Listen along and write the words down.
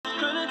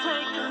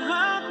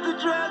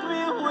drag me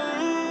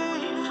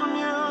away from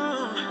you.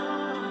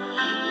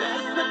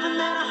 There's nothing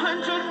that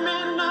 100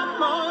 men or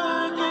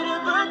more could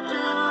ever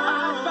do.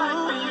 I'll fight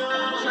for you,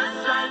 just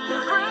like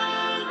the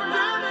rain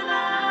down in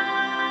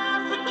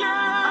Africa.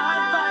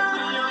 I'll fight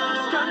for you.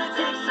 It's gonna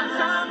take some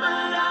time,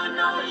 but I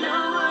know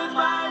you're worth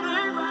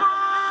fighting for.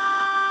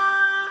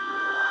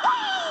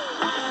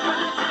 It's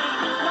gonna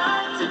take a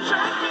lot to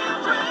drag me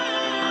away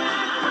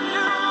from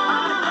you.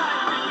 I'll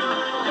fight for you.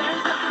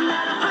 There's nothing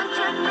that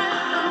 100 men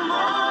or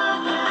more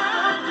could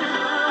ever do.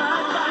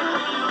 I'll fight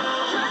for you,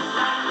 just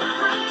like the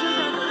rain, just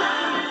like the rain, just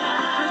like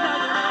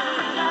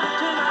the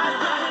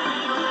rain,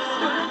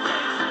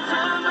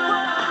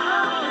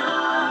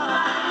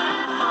 just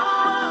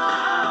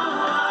like the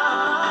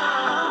rain.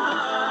 It's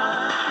gonna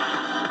take some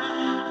time,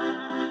 but I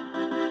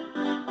know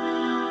you're worth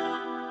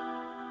fighting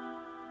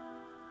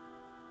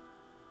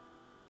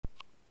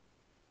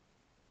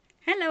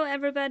Hello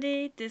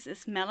everybody, this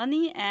is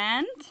Melanie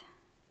and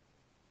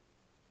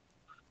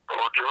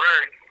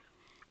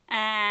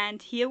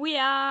here we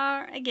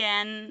are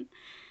again.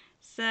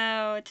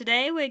 So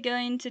today we're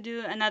going to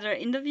do another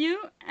interview,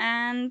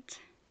 and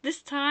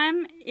this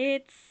time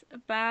it's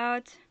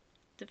about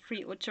the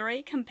Free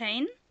Ojoray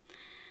campaign.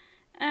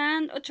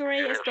 And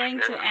Ojoray is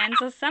going to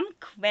answer some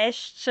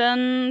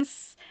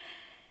questions.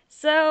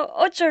 So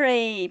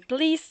Ojoray,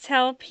 please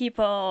tell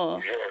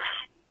people,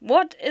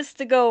 what is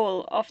the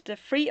goal of the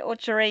Free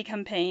Ojoray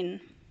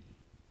campaign?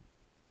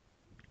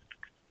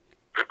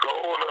 The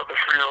goal of the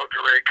Free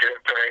Ojoray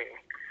campaign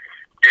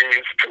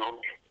is to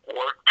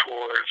work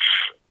towards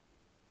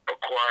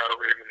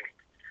acquiring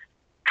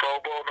pro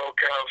bono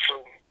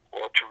counsel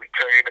or to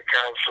retain a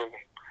counsel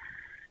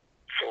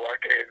so I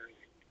can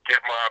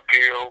get my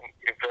appeal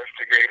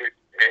investigated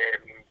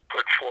and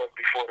put forth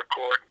before the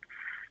court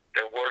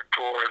and work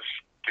towards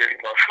getting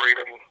my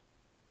freedom.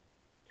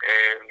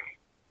 And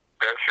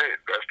that's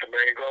it. That's the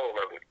main goal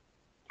of it.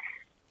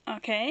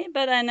 Okay,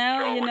 but I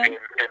know, So, you know...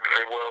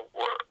 well,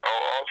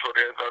 also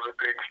there's other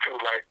things too,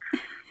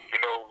 like,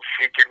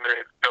 seeking the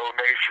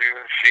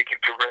donations, seeking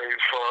to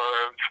raise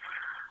funds,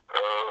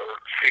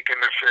 seeking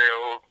to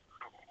sell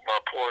my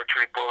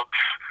poetry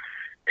books,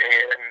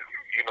 and,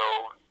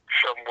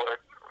 somewhat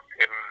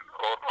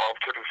off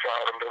to the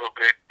side a little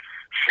bit,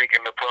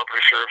 seeking the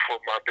publisher for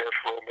my death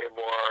row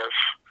memoirs,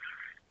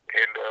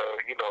 and,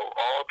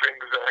 all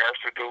things that has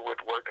to do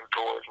with working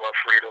towards my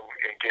freedom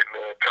and getting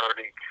an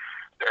attorney.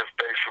 That's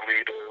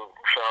basically the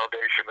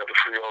foundation of the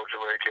Free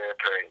Ojoray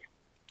campaign.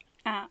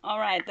 All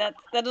right. That's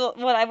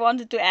what I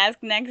wanted to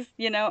ask next.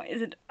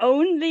 Is it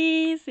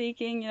only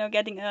seeking,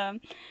 getting a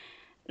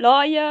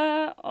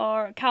lawyer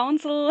or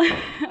counsel?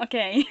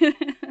 Okay.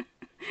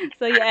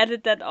 So you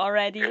added that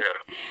already.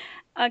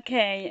 Yeah.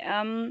 Okay.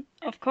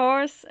 Of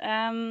course,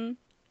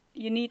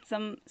 you need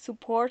some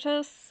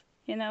supporters,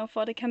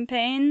 for the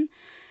campaign.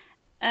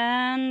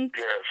 And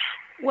Yes.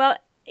 well,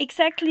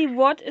 exactly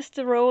what is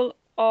the role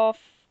of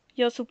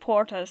your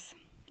supporters?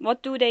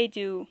 What do they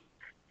do?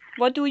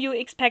 What do you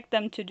expect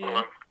them to do?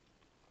 Well,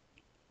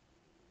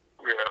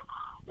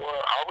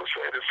 I would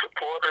say the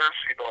supporters,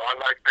 I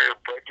like to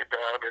break it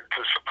down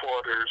into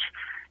supporters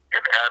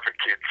and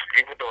advocates,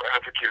 even though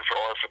advocates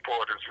are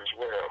supporters as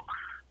well.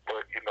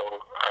 But,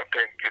 I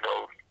think,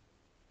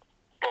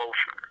 both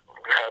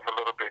have a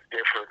little bit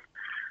different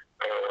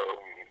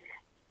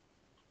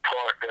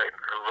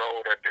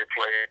role that they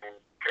play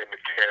in the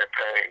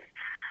campaign.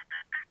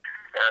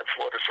 As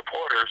for the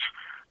supporters,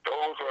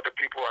 those are the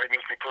people I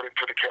usually put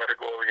into the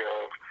category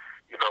of,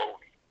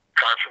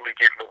 constantly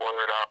getting the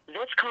word out.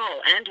 This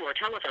call and your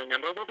telephone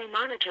number will be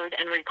monitored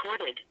and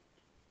recorded.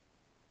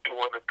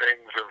 Doing the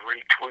things of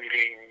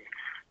retweeting,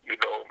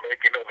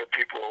 making other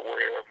people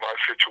aware of my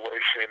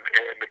situation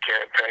and the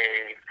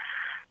campaign,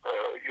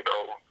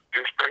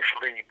 just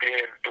basically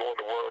doing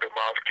the word of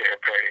mouth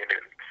campaign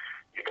and,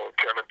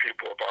 telling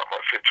people about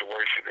my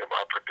situation and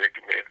my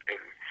predicament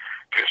and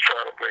just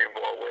trying to bring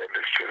more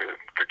awareness to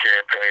the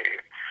campaign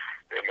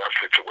and my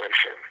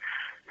situation.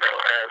 Now,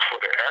 as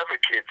for the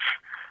advocates,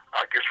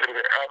 I consider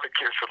the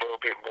advocates a little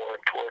bit more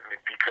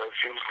important because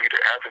usually the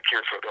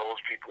advocates are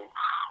those people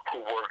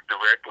who work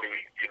directly,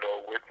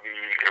 with me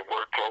and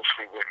work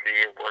closely with me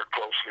and work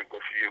closely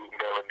with you,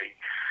 Melanie,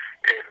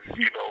 and,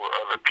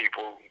 other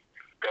people.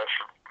 That's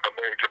a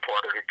major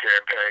part of the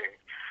campaign.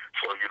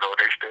 So,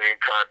 they stay in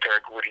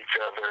contact with each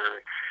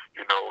other,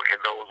 and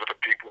those are the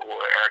people who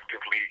are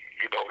actively,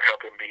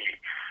 helping me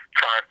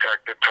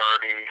contact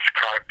attorneys,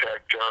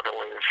 contact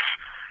journalists,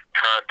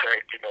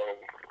 contact,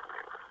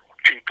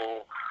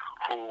 people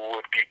who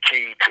would be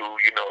key to,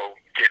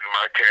 getting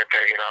my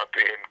campaign out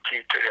there and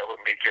key to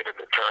helping me get an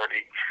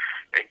attorney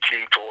and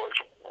key towards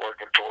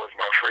working towards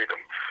my freedom.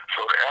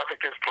 So the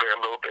advocates play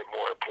a little bit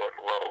more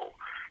important role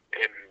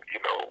and,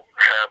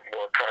 have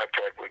more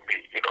contact with me.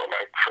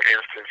 Like, for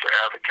instance, an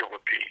advocate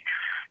would be,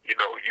 you,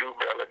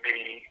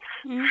 Melanie,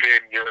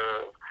 Vinya,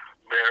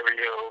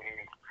 Miriam,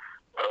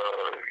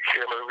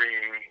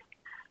 Hillary,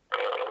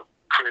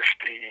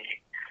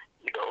 Christy,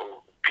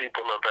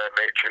 people of that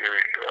nature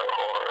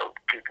are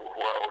people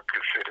who I would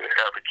consider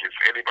advocates.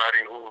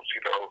 Anybody who's,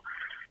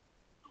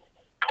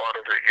 part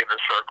of the inner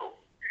circle.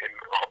 And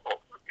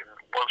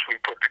once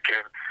we put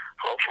together,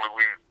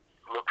 hopefully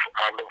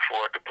I look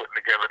forward to putting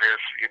together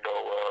this,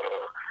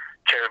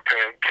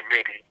 campaign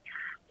committee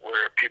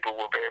where people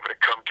will be able to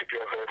come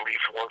together at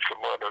least once a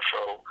month or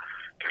so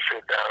to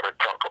sit down and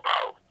talk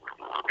about,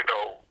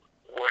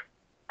 what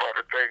are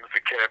the things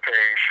the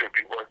campaign should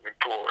be working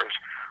towards,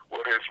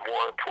 what is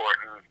more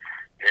important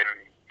in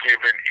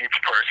giving each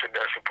person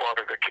that's a part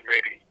of the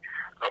committee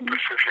a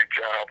specific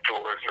job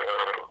towards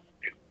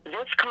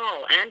This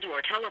call and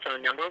your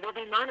telephone number will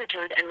be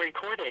monitored and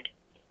recorded.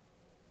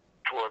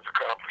 towards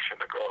accomplishing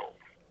the goal.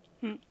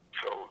 Hmm.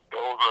 So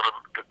those are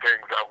the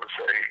things I would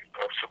say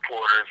of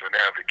supporters and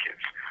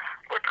advocates.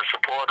 But the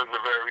supporters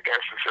are very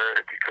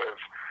necessary because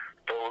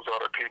those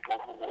are the people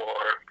who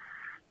are,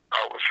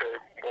 I would say,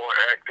 more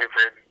active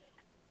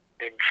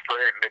in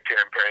spreading the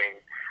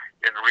campaign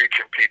and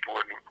reaching people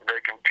and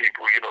making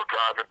people,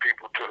 driving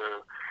people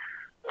to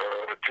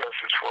the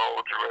Justice for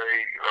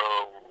Audrey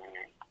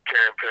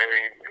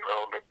campaign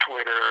on the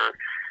Twitter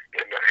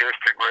and the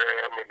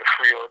Instagram and the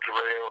Free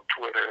Audrey on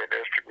Twitter and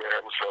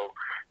Instagram. So,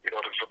 the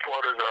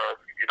supporters are,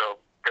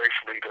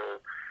 basically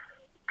the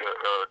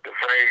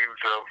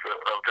veins of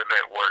the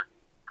network.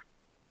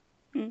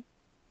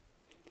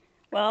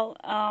 Well,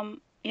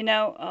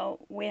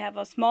 we have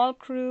a small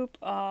group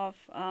of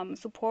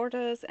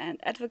supporters and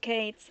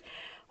advocates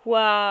who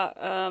are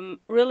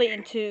really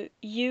into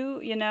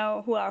you,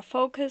 who are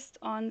focused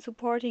on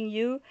supporting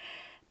you.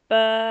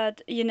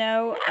 But,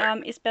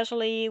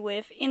 especially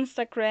with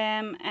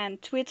Instagram and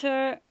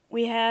Twitter,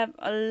 we have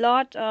a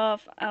lot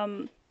of,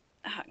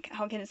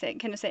 how can I say?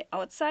 Can I say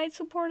outside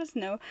supporters?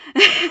 No.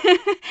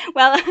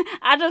 Well,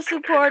 other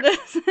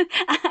supporters.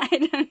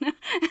 I don't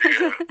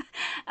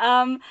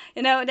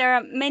know. There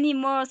are many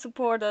more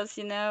supporters,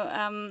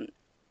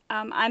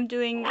 I'm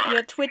doing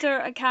your Twitter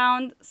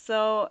account,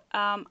 so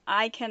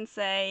I can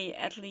say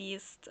at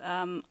least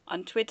on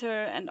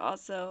Twitter and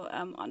also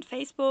on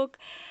Facebook.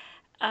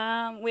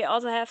 We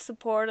also have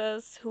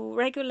supporters who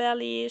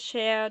regularly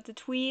share the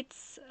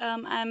tweets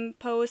I'm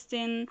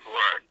posting,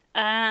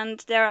 and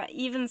there are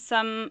even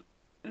some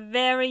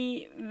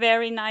very,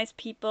 very nice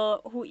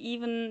people who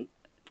even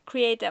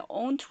create their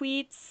own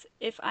tweets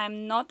if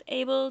I'm not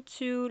able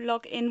to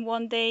log in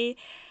one day.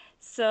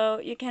 So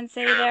you can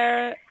say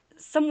there's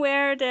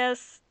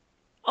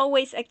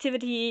always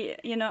activity,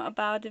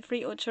 about the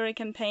Free Ochuri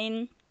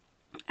campaign.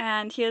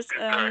 And here's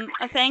a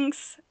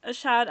thanks, a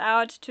shout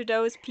out to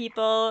those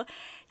people.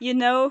 You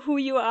know who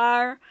you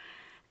are.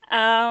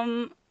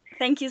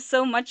 Thank you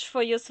so much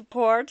for your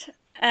support.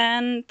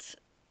 And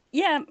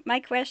yeah,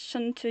 my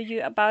question to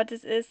you about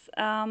this is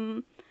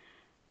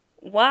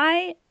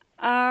why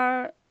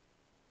are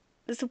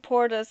the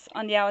supporters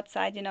on the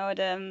outside,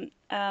 the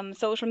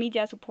social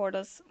media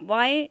supporters,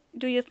 why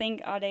do you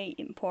think are they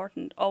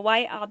important, or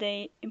why are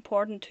they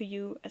important to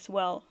you as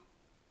well?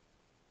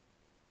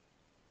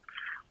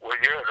 Well,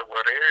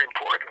 they're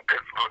important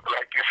because,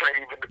 like you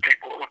say, even the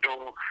people who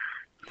do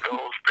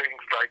those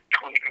things like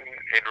tweeting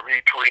and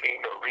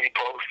retweeting or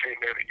reposting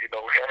and,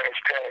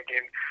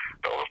 hashtagging,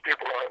 those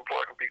people are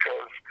important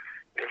because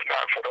if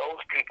not for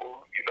those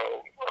people,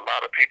 a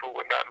lot of people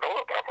would not know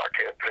about my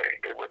campaign.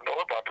 They wouldn't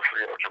know about the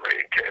Free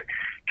Jermaine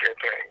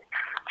campaign.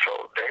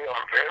 So they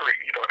are very,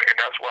 and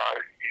that's why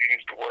you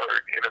use the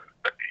word,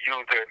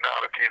 use the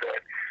analogy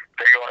that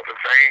they are the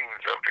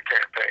veins of the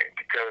campaign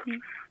because,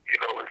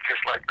 it's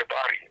just like the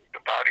body.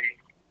 The body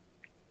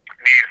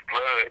needs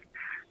blood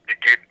to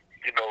get,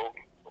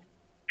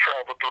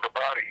 travel through the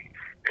body.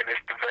 And it's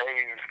the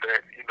veins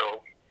that,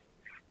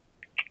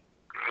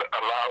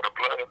 allow the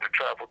blood to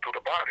travel through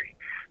the body.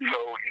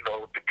 So,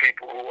 the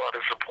people who are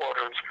the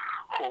supporters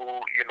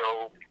who,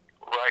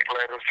 write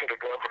letters to the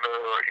governor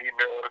or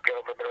email the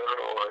governor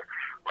or,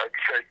 like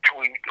you say,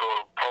 tweet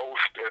or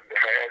post and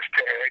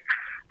hashtag,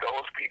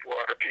 those people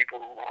are the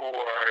people who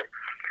are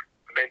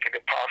making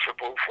it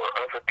possible for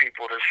other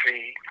people to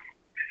see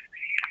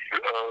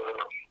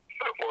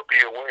or be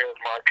aware of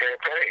my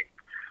campaign.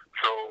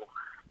 So,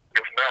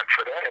 if not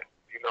for that,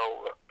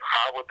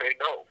 how would they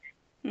know?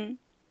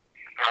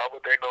 How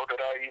would they know that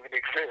I even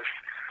exist?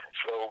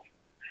 So,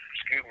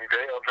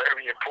 they are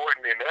very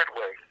important in that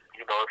way.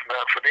 If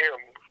not for them,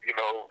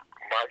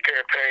 my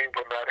campaign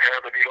would not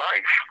have any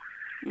life.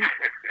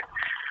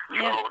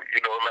 So,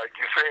 like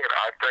you said,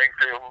 I thank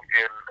them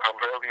and I'm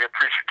very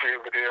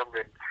appreciative of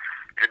them. And,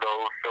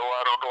 though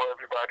I don't know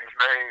everybody's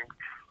name,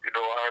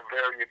 I'm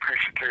very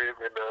appreciative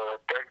and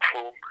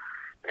thankful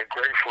and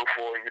grateful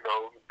for,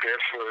 their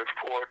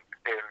support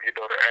and,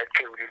 the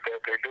activities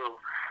that they do.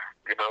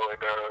 And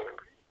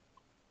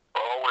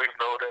always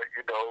know that,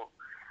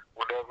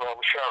 whenever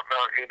I'm shouting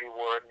out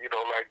anyone,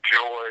 like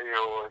Joy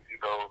or, I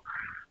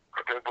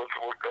think it was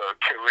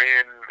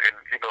Karen and,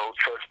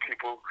 such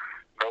people,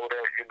 know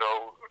that,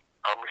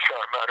 I'm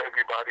shouting out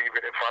everybody,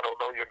 even if I don't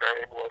know your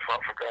name or if I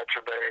forgot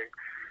your name.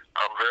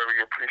 I'm very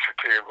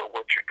appreciative of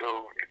what you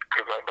do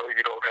because I know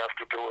you don't have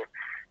to do it.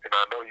 And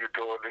I know you're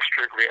doing this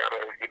strictly out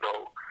of,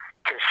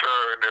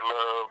 concern and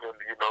love and,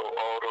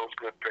 all those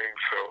good things.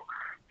 So,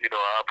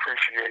 I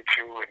appreciate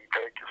you and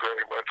thank you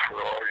very much for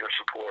all your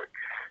support.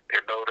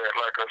 And know that,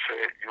 like I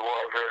said, you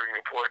are very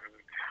important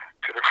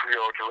to the Free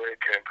Ultra Red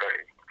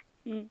campaign.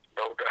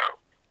 No doubt.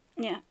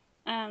 Yeah,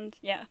 and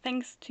yeah,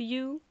 thanks to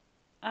you,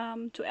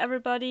 to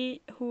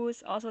everybody who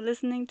is also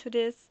listening to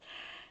this.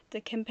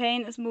 The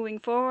campaign is moving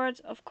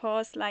forward. Of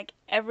course, like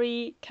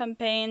every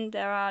campaign,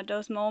 there are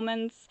those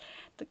moments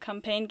the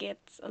campaign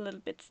gets a little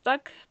bit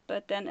stuck,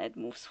 but then it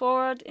moves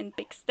forward in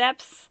big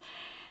steps.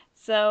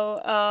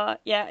 So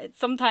yeah, it's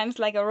sometimes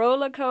like a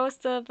roller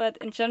coaster, but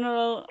in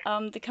general,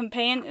 the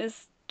campaign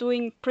is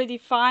doing pretty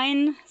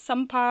fine.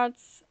 Some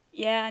parts,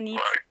 yeah, need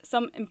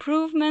some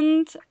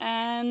improvement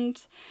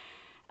and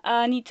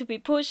need to be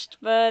pushed,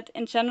 but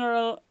in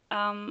general,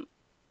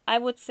 I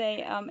would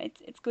say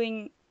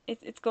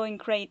it's going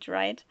great,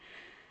 right?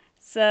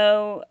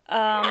 So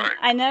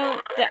I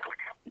know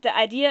the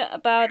idea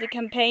about the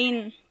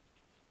campaign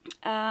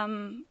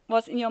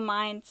was in your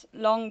mind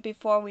long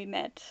before we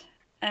met.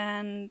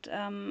 And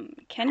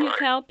can you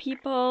tell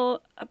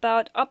people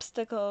about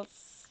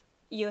obstacles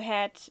you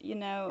had,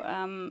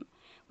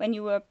 when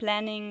you were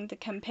planning the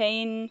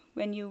campaign,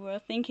 when you were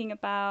thinking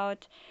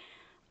about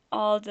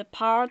all the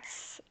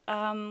parts?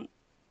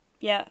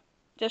 Yeah,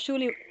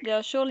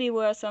 there surely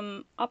were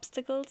some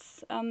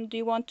obstacles. Do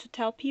you want to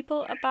tell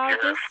people about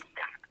this?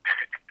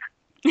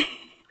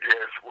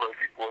 Yes, well,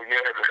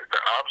 yeah,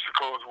 the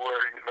obstacles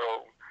were,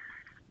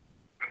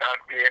 not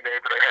being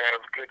able to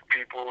have good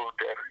people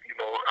that,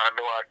 I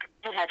know I could.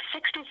 You have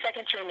 60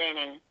 seconds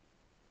remaining.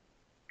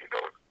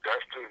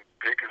 That's the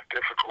biggest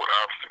difficult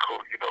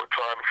obstacle,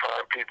 trying to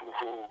find people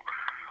who,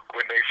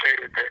 when they say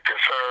that they're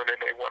concerned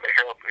and they want to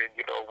help and,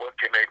 what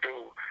can they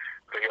do,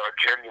 they are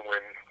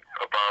genuine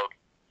about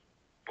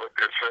what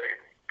they're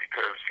saying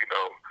because,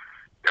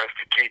 that's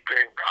the key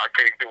thing. I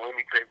can't do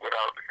anything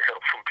without help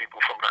from people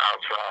from the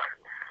outside.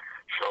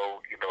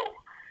 So,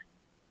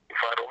 if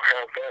I don't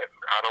have that,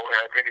 I don't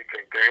have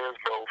anything. There is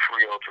no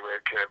Free Ultra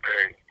Red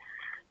campaign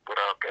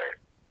without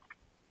that.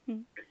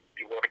 You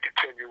want to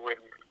continue with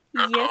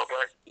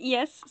callback?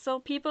 Yes. So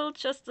people,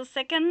 just a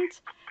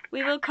second.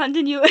 We will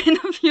continue in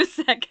a few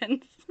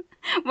seconds.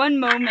 One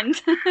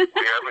moment. We have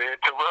an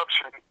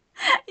interruption.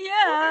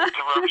 Yeah.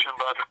 Interruption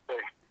by the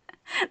state.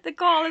 The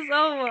call is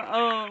over.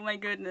 Oh my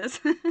goodness.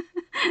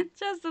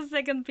 Just a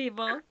second,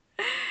 people.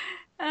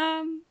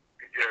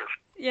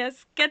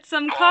 Yes. Get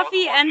some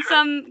coffee and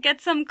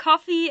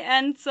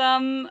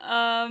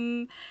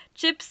some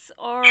chips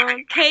or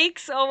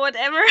cakes or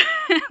whatever.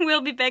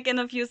 We'll be back in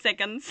a few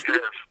seconds. Yes.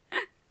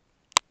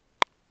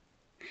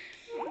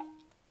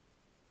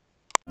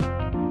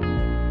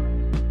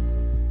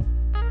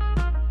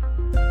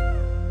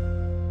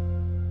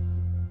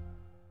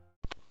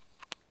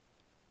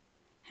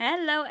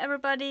 Hello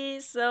everybody,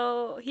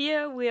 so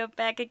here we are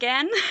back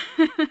again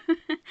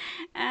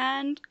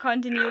and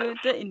continue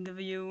the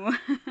interview.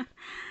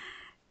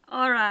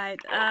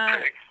 Alright,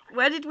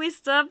 where did we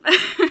stop?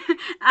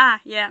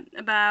 Yeah,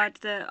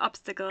 about the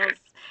obstacles.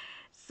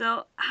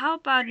 So how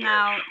about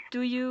now?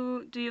 Do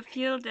you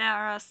feel there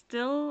are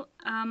still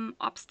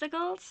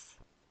obstacles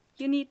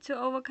you need to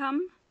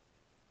overcome?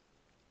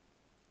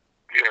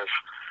 Yes.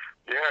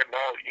 Yeah,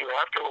 no, you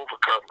have to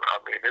overcome. I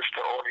mean, it's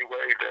the only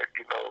way that,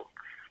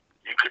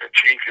 you can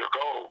achieve your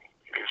goal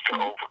is to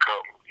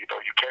overcome. You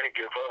can't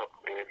give up.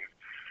 And,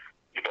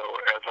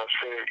 as I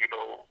said,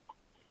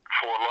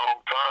 for a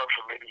long time,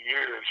 for many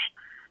years,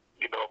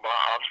 my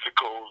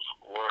obstacles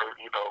were,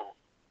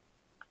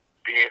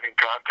 being in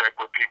contact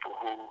with people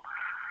who,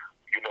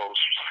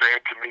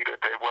 said to me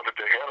that they wanted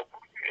to help.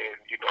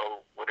 And,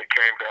 when it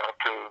came down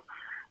to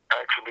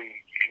actually,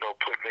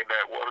 putting in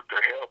that work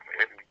to help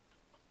and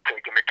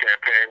taking the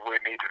campaign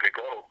where it needed to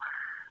go,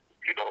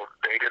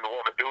 they didn't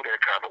want to do that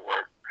kind of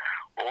work.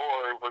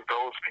 Or it was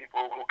those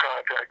people who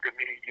contacted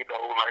me,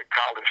 like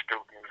college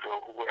students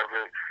or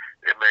whoever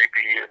it may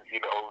be, and,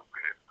 they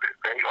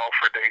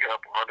offered their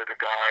help under the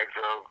guise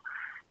of,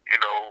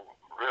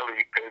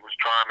 really they was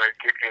trying to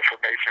get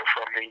information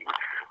from me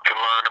to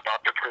learn about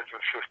the prison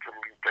system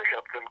to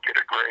help them get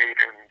a grade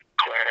in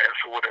class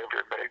or whatever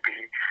it may be,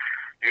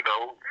 and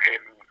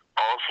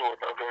also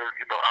another,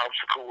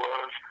 obstacle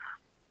was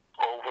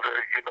over the,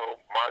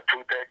 my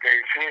 2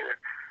 decades here,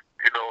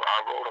 I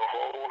wrote a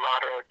whole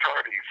lot of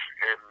attorneys,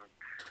 and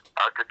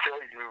I could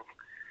tell you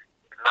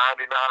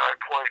 99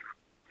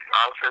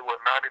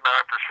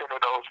 99% of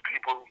those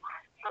people,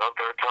 of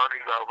the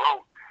attorneys I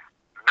wrote,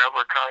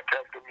 never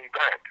contacted me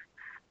back.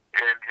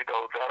 And,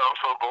 that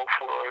also go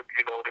for,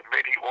 the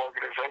many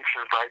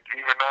organizations, like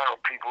even now,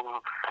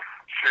 people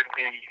send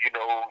me,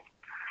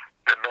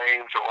 the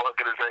names of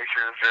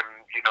organizations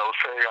and,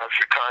 say I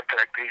should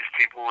contact these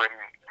people, and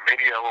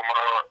many of them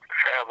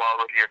have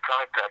already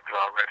contacted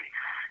already.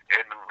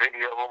 And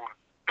many of them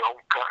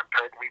don't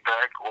contact me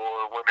back,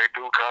 or when they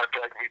do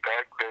contact me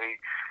back, they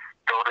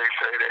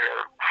say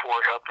they're for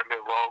helping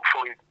the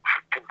wrongfully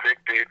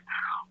convicted,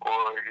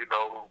 or,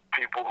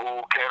 people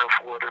who can't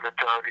afford an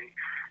attorney.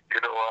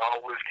 I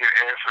always get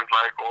answers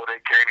like, oh,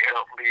 they can't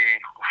help me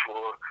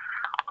for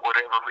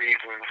whatever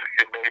reasons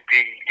it may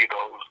be,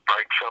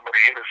 like some of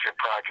the innocent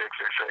projects,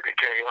 they say they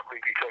can't help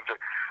me because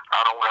I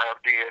don't have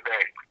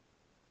DNA,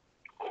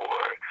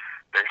 or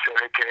they say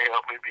they can't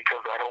help me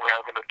because I don't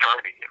have an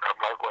attorney. And I'm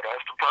like, well,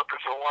 that's the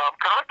purpose of why I'm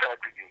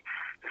contacting you,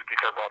 is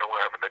because I don't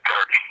have an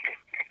attorney.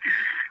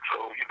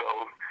 So,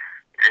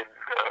 and,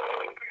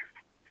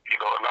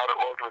 a lot of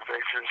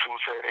organizations who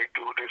say they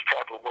do this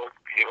type of work,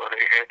 they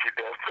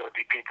anti-death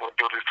penalty people and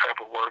do this type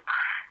of work,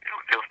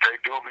 if they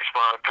do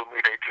respond to me,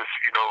 they just,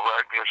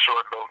 write me a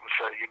short note and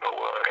say,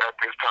 at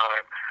this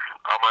time,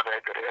 I'm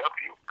unable to help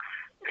you.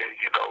 And,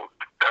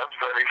 that's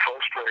very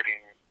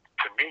frustrating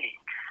to me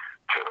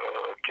to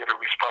get a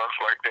response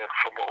like that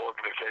from an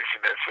organization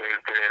that says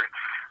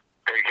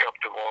they help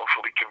the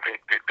wrongfully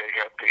convicted, they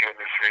help the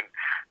innocent,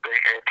 they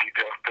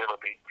anti-death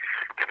penalty.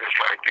 And it's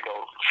like,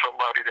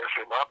 somebody that's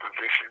in my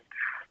position,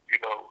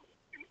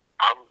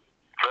 I'm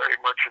very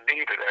much in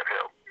need of that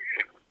help.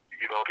 And,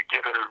 to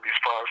get a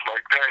response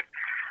like that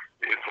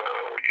is,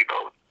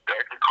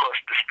 that can crush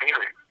the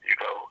spirit,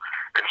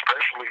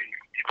 especially,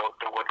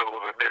 when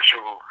those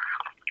initial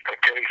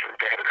occasions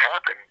that had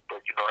happened.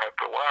 But,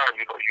 after a while,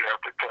 you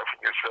have to toughen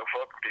yourself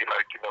up and be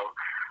like,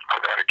 I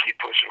got to keep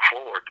pushing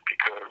forward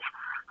because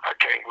I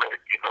can't let,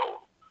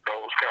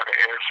 those kind of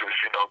answers,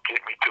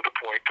 get me to the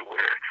point to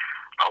where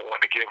I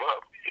want to give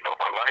up.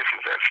 My life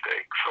is at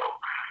stake. So,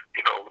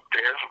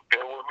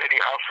 there were many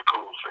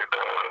obstacles and,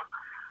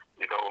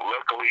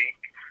 luckily,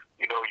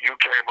 you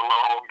came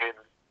along and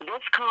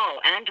this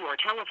call and your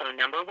telephone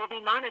number will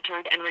be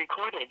monitored and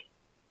recorded.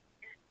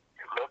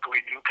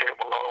 Luckily you came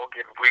along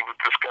and we were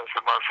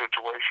discussing my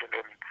situation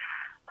and,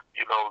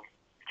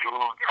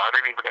 I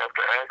didn't even have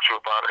to ask you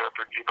about help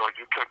and,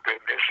 you took the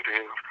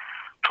initiative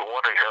to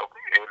want to help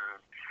and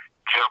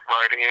jump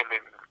right in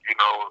and,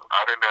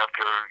 I didn't have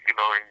to,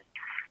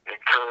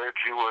 encourage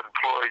you or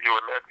employ you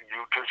or nothing.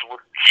 You just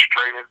went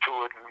straight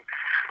into it and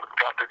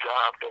got the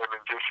job done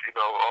and just,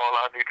 all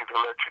I needed to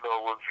let you know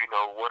was,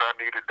 what I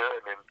needed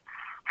done and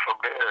from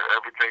there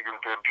everything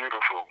has been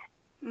beautiful.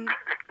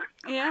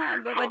 Yeah,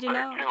 but so thank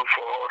you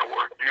for all the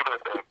work you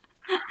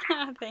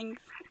done.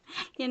 Thanks.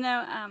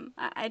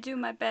 I do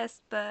my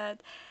best,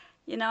 but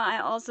I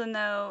also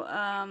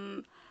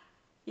know,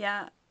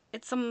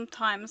 it's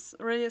sometimes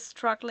really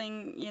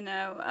struggling,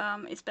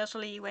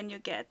 especially when you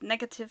get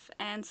negative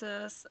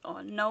answers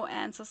or no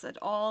answers at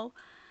all.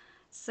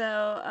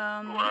 So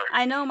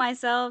I know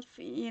myself,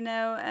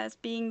 as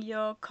being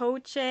your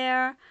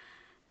co-chair,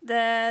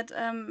 that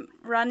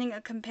running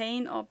a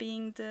campaign or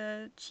being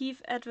the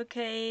chief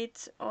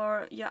advocate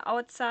or your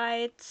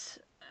outside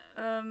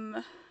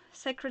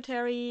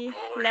secretary,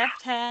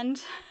 left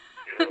hand,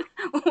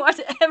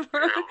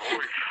 whatever,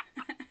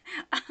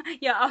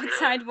 your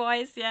outside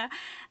voice,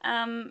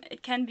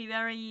 it can be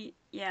very,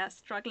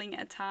 struggling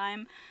at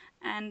time.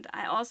 And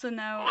I also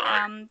know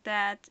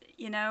that,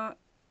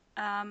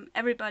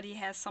 everybody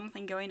has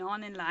something going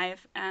on in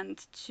life,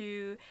 and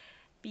to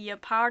be a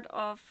part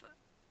of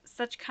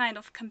such kind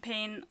of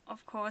campaign,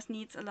 of course,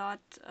 needs a lot.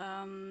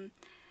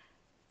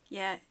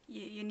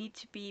 You need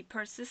to be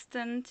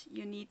persistent,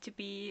 you need to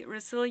be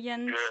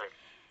resilient,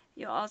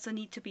 you also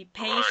need to be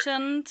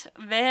patient,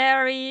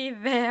 very,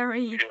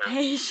 very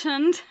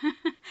patient.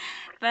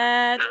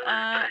 But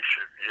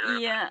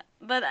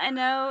but I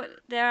know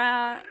there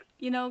are,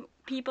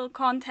 people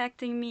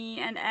contacting me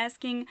and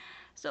asking,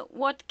 so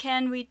what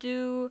can we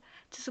do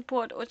to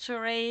support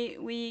Ocho-Ray?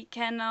 We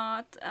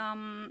cannot,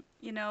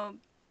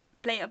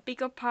 play a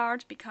bigger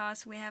part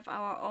because we have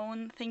our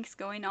own things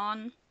going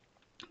on,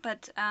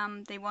 but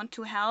they want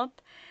to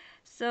help.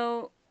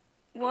 So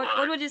what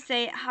would you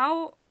say,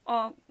 how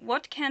or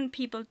what can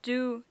people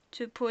do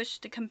to push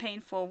the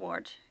campaign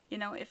forward,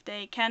 if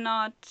they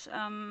cannot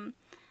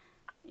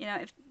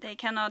if they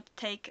cannot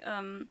take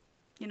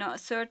a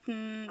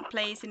certain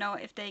place,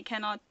 if they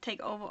cannot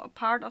take over a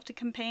part of the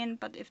campaign,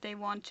 but if they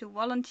want to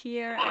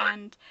volunteer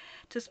and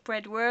to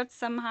spread word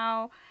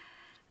somehow,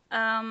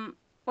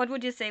 what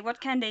would you say?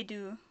 What can they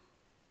do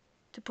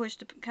to push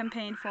the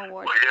campaign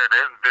forward? Well,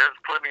 there's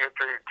plenty of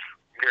things.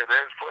 Yeah,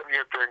 there's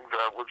plenty of things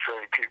I would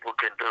say people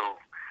can do.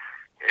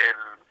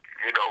 And,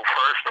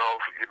 first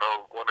off,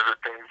 one of the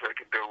things they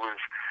can do is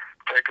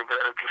take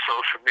advantage of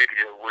social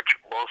media, which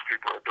most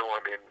people are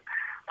doing. And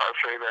I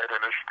say that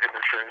in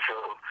the sense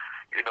of,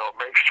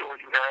 make sure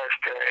you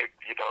hashtag,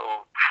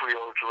 Free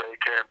Ocho-Ray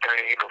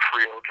campaign or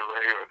Free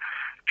Ocho-Ray or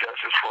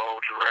Justice for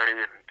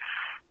Ocho-Ray and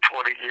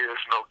 20 years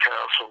no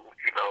counsel,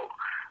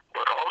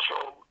 But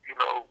also,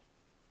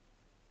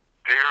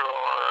 there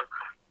are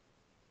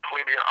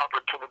plenty of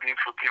opportunities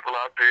for people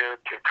out there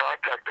to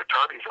contact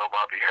attorneys on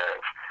my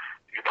behalf.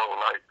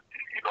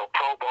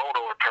 Pro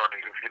bono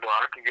attorneys. If,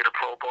 I can get a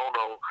pro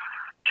bono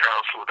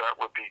counsel, that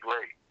would be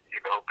great.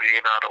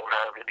 Being I don't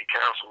have any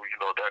counsel,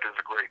 that is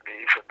a great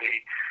need for me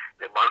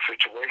in my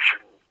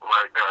situation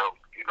right now.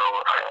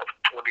 I have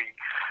 20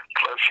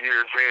 plus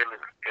years in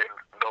and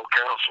no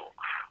counsel.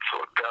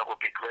 So that would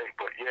be great.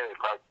 But yeah,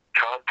 like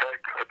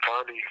contact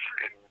attorneys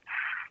and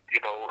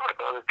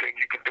Another thing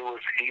you can do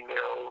is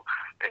email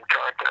and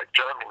contact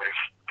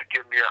journalists to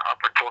give me an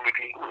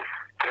opportunity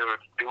to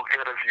do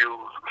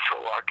interviews so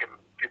I can,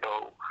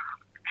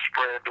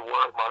 spread the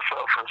word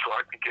myself and so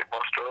I can get my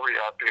story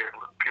out there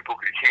and people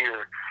can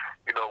hear,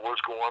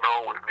 what's going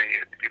on with me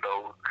and,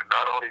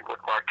 not only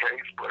with my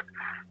case, but,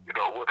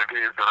 what it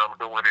is that I'm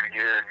doing in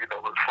here,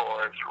 as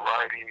far as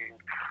writing,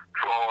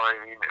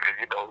 drawing,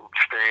 and,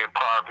 staying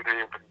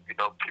positive and,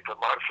 keeping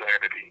my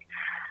sanity.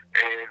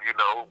 And,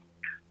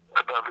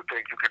 another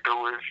thing you can do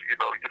is, you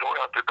don't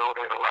have to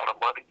donate a lot of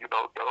money.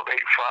 Donate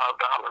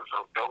 $5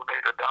 or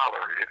donate $1.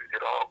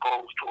 It all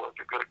goes towards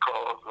a good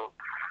cause of,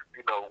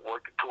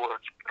 working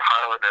towards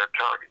hiring an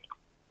attorney.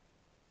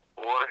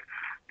 Or,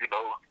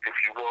 if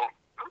you want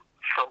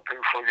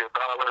something for your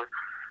dollar,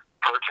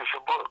 purchase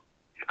a book.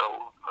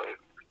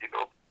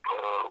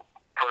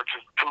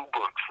 Purchase 2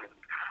 books and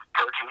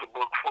purchase a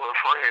book for a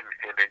friend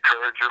and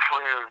encourage your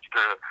friends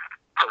to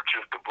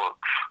purchase the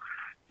books.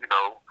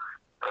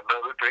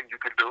 Another thing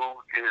you can do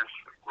is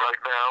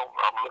right now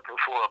I'm looking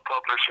for a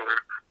publisher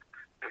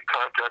to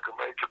contact a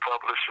major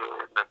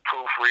publisher and a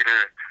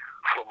proofreader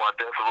for my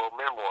Death Row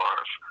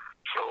memoirs.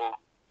 So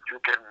you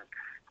can,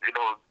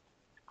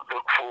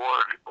 look for,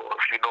 or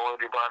if you know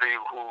anybody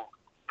who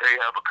may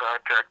have a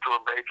contact to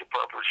a major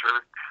publisher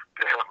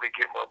to help me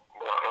get my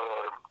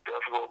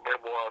Death Row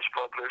memoirs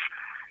published,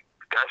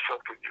 that's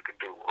something you can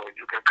do. Or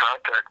you can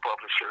contact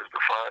publishers to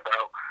find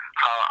out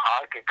how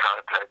I can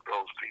contact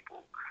those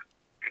people.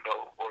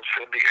 Or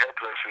send me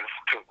addresses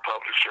to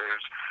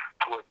publishers,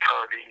 to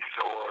attorneys,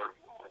 or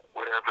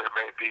whatever it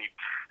may be,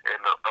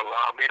 and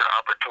allow me the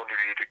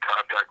opportunity to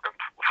contact them.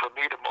 For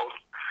me, the most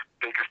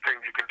biggest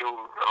thing you can do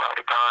a lot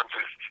of times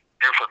is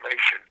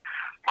information.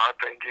 My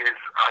thing is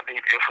I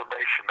need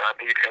information. I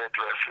need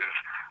addresses.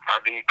 I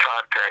need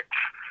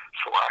contacts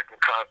so I can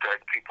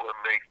contact people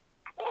and make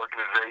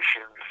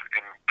organizations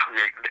and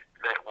create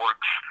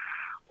networks,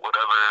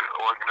 whatever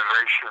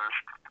organizations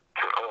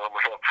to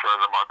help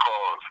further my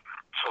cause.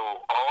 So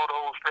all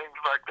those things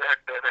like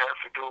that has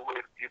to do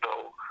with,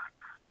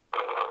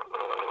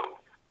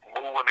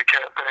 moving the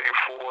campaign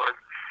forward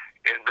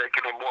and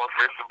making it more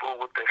visible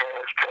with the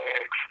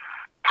hashtags,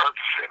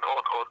 purchasing,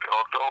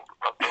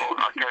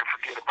 I can't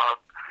forget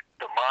about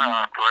the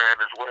Mayan brand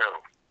as well.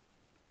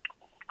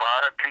 Buy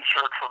a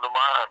t-shirt from the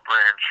Mayan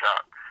brand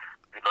shop.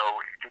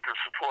 You can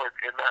support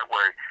in that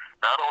way.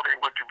 Not only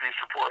would you be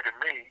supporting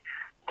me,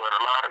 but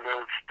a lot of the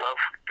stuff,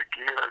 the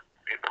gear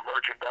and the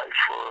merchandise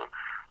for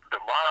the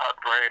Mayan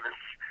brand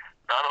is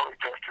not only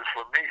justice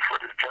for me,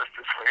 but it's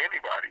justice for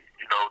anybody.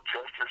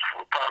 Justice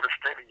for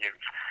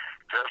Palestinians,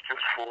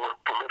 justice for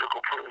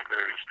political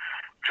prisoners,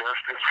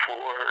 justice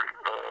for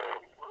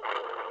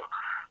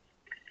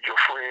your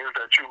friends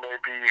that you may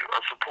be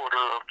a supporter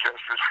of,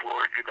 justice for,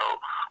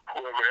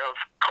 whoever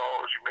else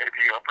calls you may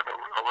be up and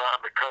around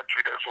the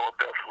country that's on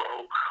death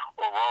row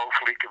or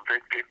wrongfully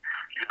convicted.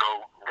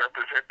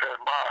 Represent that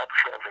mob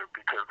feather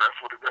because that's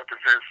what it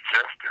represents,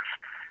 justice.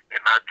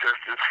 And not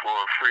justice for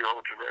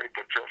Freon Jure,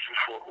 but justice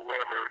for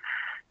whoever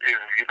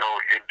is,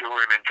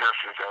 enduring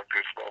injustice at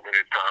this moment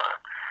in time.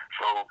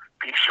 So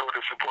be sure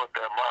to support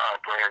that mob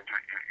brand.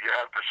 You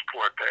have to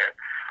support that.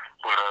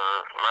 But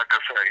like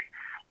I say,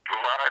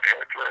 provide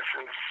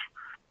addresses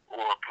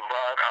or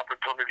provide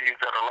opportunities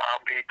that allow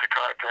me to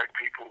contact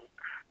people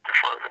to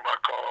further my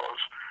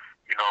cause.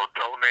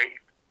 Donate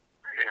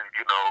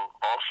and,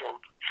 also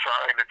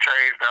sign the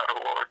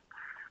change.org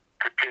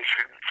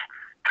petitions,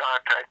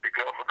 contact the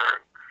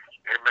governor,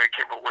 and make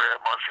him aware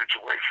of my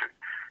situation.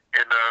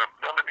 And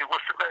Melanie,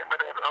 what's the name of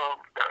that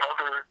the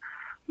other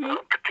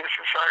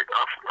petition site?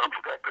 I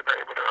forgot the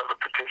name of the other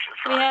petition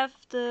site. We have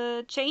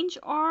the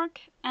Change.org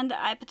and the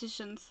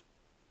iPetitions.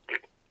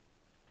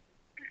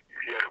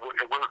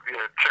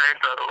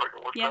 Change.org.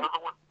 And what's the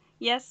other one?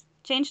 Yes,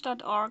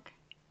 Change.org.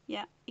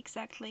 Yeah,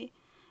 exactly.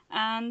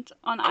 And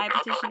on I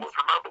thought iPetitions. it was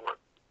another one.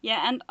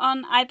 Yeah, and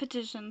on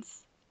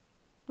iPetitions.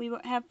 We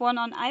have one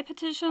on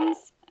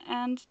iPetitions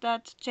and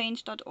that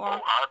Change.org. Oh,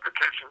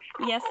 iPetitions?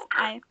 Yes,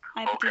 okay.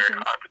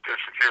 iPetitions. Okay,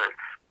 iPetitions, yeah.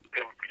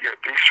 And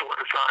be sure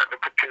to sign the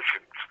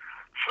petitions.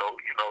 So,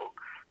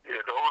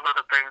 those are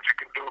the things you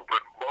can do, but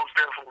most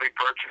definitely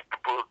purchase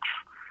the books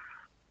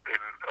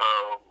and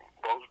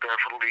most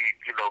definitely,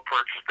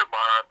 purchase the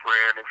Mind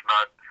brand, if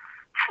not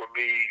for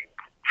me,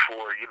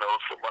 for,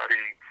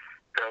 somebody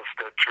else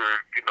that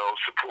you're,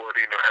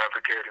 supporting or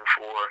advocating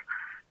for,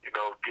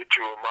 get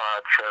you a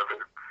Mind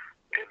feather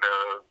and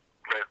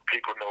let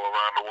people know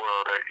around the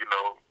world that,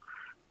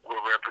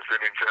 we're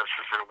representing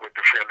justice and we're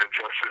defending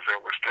justice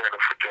and we're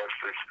standing for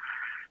justice.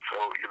 So,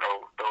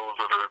 those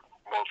are the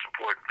most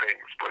important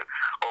things. But,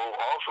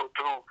 also,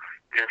 too,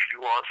 if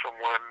you are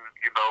someone,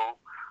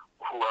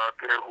 who out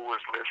there who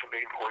is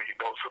listening or,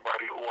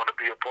 somebody who want to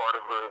be a part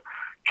of a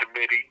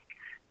committee,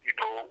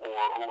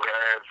 or who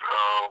has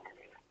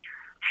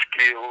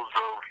skills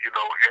of,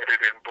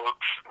 editing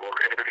books or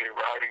editing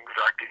writings,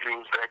 I could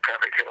use that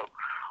kind of help.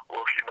 Or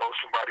if you know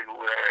somebody who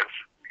has,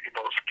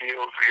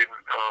 skills in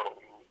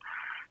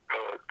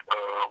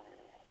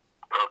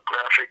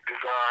graphic graphic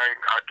design,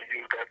 I can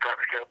use that kind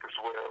of help as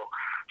well.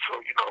 So,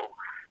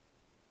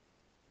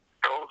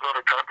 those are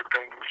the type of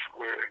things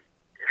where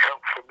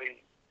help for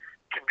me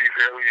can be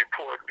very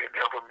important in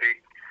helping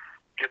me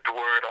get the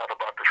word out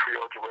about the Free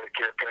Ojo Ray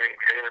campaign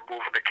and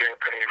moving the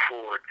campaign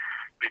forward,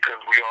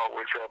 because we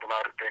always have a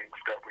lot of things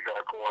that we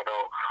got going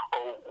on.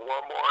 Oh,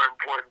 one more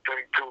important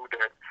thing too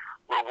that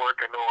we're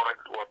working on,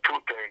 or two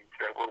things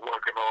that we're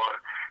working on,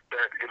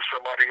 that if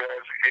somebody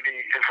has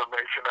any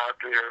information out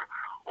there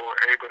or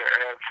able to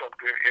add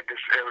something in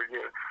this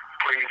area,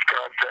 please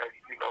contact,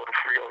 the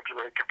Free Ojo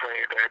Ray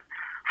campaign at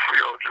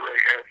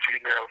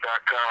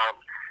freeojoray@gmail.com.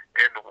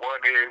 And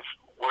one is,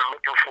 we're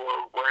looking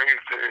for ways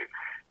to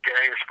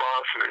gain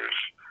sponsors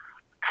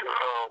to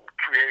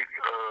create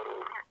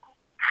a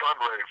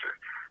fundraiser.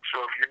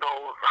 So if you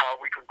know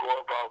how we can go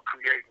about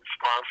creating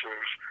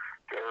sponsors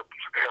to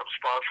help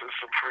sponsor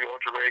some Free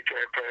Ojo Ray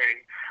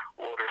campaign,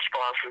 or to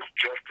sponsor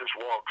Justice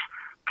Walks,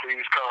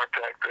 please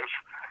contact us.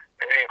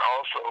 And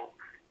also,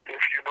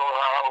 if you know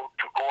how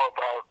to go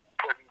about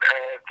putting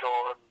ads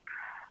on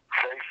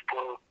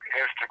Facebook,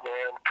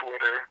 Instagram,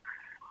 Twitter,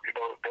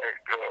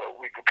 that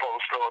we can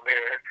post on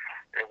there,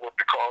 and what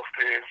the cost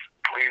is,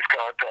 please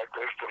contact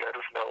us to let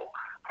us know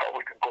how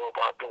we can go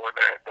about doing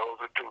that. Those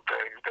are two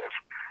things that's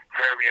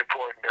very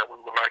important that we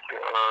would like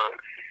to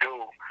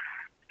do,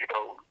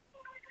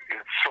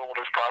 as soon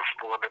as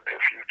possible in the near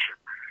future.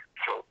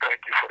 So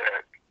thank you for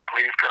that.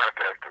 Please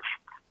contact us.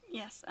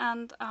 Yes,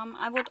 and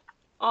I would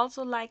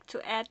also like to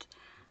add,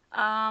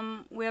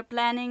 we're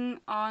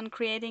planning on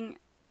creating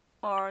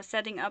or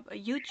setting up a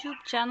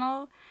YouTube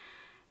channel.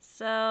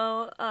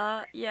 So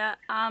I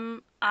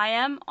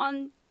am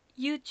on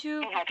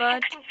YouTube, You have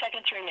but 60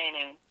 seconds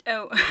remaining.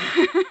 oh,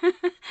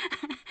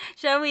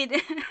 shall we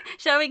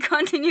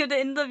continue the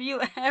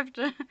interview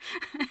after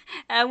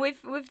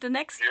with the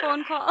next Yes.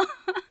 phone call?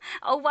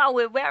 Oh wow,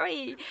 Yes.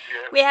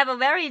 we have a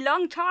very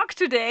long talk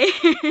today.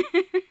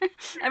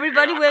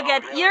 Everybody will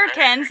get ear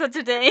cancer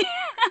today. Yes,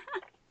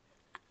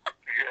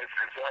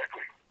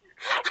 exactly.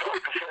 I thought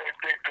the same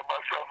thing to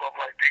myself. I'm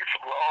like, these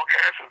some long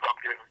answers I'm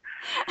getting.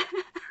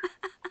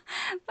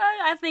 But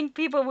I think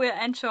people will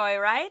enjoy,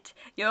 right?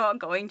 You're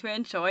going to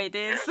enjoy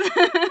this. This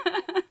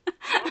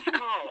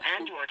call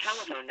and your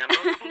telephone number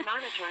will be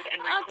monitored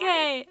and recorded.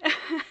 Okay.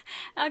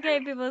 Okay,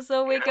 people.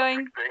 So we're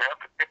going. They have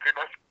to get the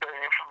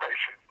necessary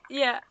information.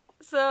 Yeah.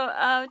 So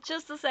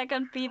just a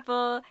second,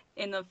 people.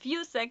 In a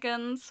few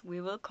seconds, we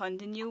will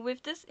continue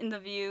with this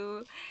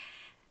interview.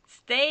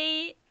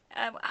 Stay.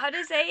 How do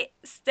you say?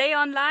 Stay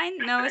online?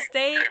 No,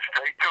 stay.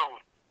 Stay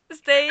tuned.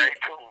 Stay. Stay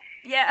tuned.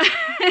 Yeah.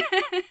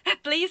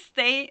 Please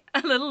stay a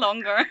little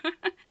longer. Yes,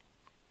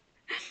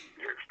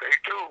 stay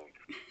tuned.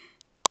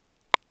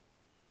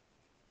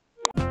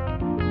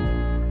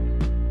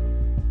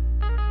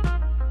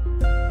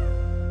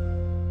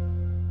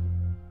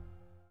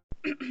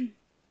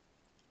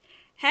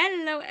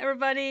 Hello,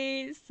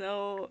 everybody.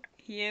 So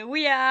here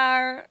we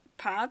are,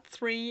 part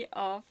 3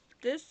 of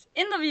this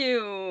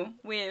interview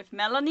with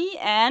Melanie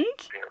and.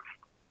 Yes.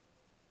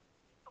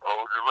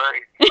 Oh, you're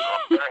right.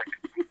 I'm back.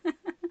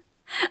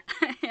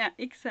 Yeah,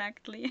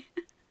 exactly.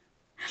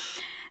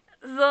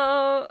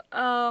 So,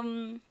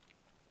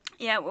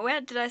 yeah,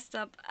 where did I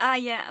stop?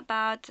 Yeah,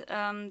 about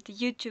the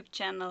YouTube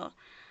channel.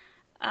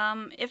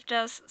 If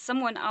there's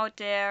someone out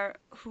there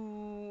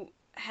who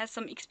has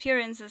some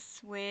experiences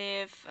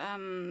with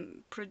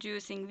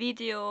producing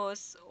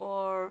videos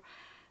or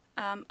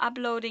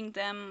uploading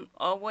them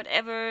or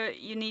whatever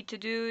you need to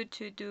do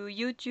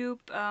YouTube,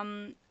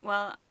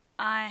 well,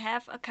 I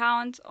have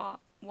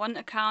one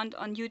account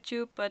on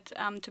YouTube, but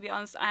to be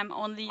honest, I'm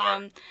only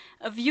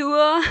a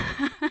viewer.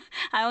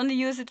 I only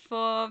use it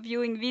for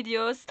viewing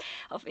videos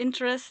of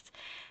interest.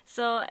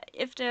 So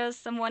if there's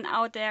someone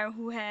out there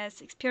who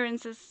has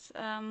experiences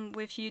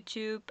with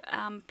YouTube,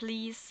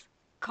 please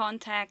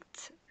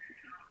contact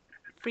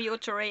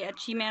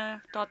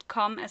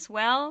freeojoray@gmail.com as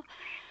well.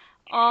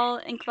 All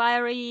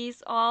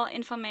inquiries, all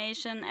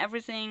information,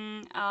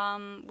 everything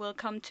will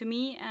come to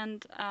me,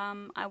 and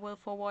I will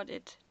forward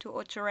it to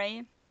Ojo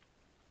Ray.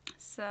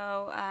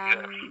 So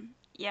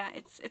yeah,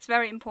 it's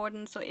very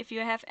important. So if you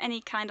have any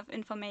kind of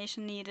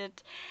information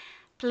needed,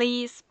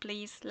 please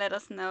let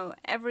us know.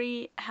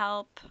 Every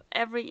help,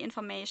 every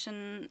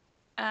information,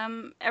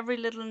 every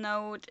little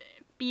note,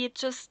 be it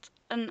just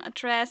an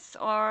address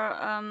or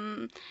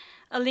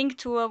a link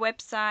to a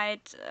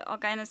website,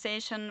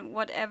 organization,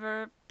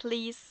 whatever,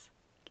 please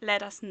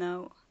let us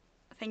know.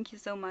 Thank you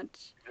so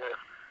much. Yes.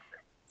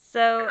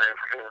 So, And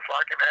if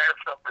I can add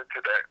something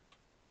to that.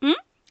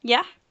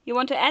 Yeah, you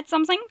want to add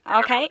something?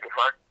 Okay.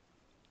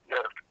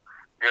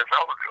 Yes,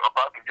 I was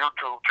about the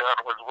YouTube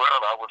channel as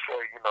well. I would say,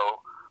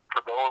 for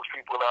those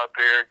people out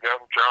there,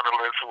 young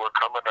journalists who are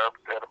coming up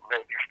that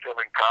may be still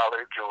in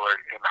college or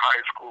in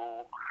high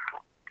school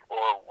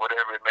or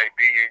whatever it may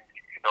be, and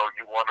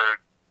you want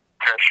to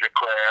test your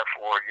craft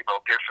or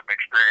get some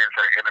experience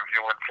at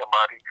interviewing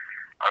somebody,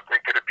 I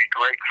think it'd be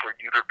great for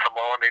you to come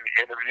on and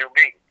interview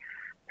me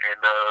and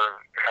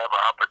have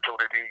an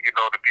opportunity,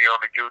 to be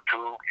on the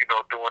YouTube,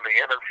 doing the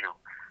interview.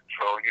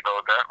 So So,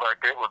 that right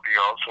there would be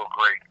also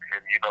great.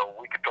 And,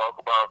 we could talk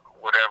about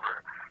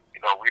whatever.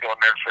 We don't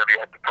necessarily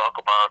have to talk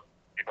about,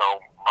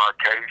 my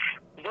case.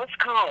 This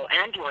call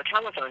and your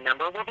telephone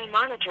number will be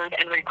monitored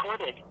and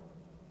recorded.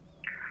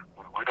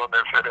 We don't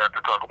necessarily have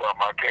to talk about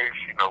my case.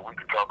 We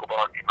could talk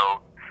about,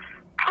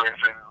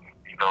 prison.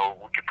 We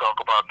could talk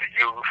about the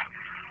youth.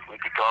 We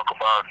could talk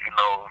about,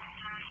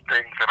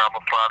 things that I'm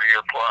a part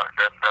of,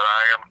 that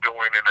I am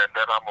doing and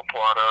that I'm a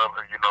part of,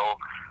 and,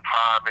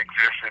 how I'm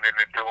existing and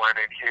doing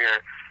it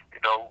here.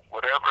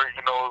 Whatever,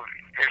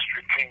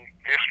 interesting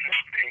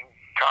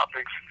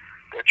topics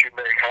that you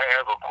may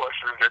have or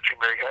questions that you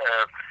may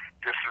have,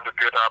 this is a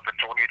good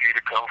opportunity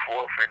to come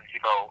forth and,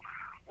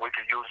 we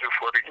can use it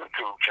for the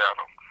YouTube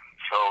channel.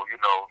 So,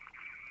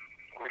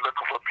 we're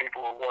looking for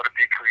people who want to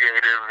be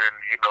creative and,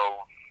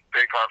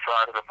 think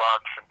outside of the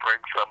box and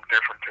bring something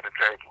different to the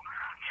table.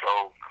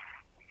 So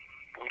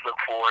we look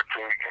forward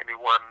to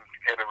anyone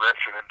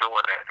interested in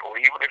doing that. Or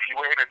even if you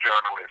ain't a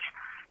journalist,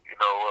 if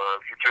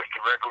you're just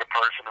a regular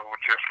person who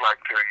would just like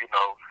to,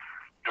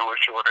 do a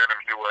short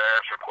interview or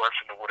ask a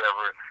question or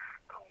whatever,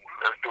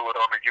 let's do it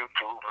on the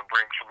YouTube and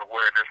bring some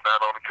awareness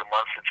not only to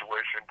my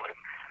situation, but,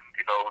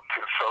 to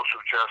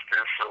social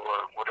justice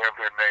or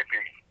whatever it may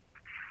be.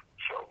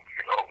 So,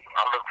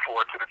 I look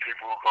forward to the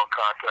people who are going to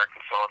contact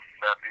us on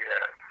that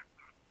behalf.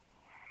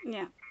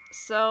 Yeah.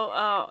 So,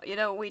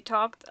 we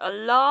talked a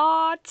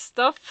lot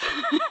stuff.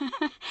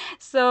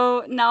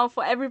 So now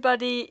for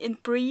everybody in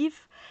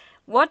brief,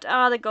 what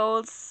are the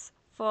goals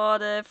for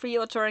the Free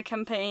Authority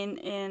campaign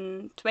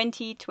in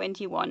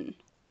 2021?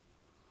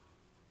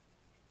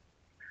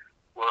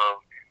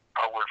 Well,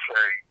 I would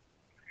say,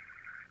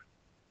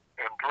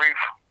 in brief,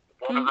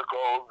 one of the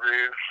goals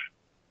is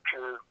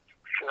to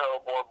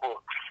sell more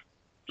books.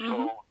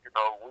 So,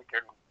 we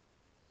can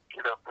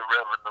get up the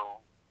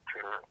revenue to,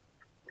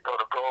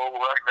 the goal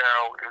right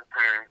now is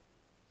to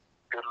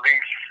at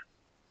least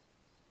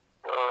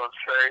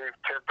save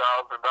 $10,000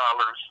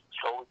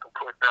 so we can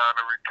put down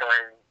and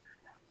retain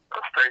a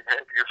state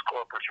habeas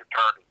corpus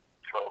attorney.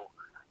 So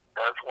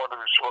that's one of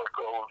the short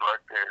goals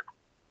right there.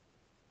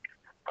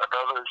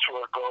 Another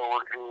short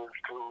goal is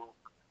to,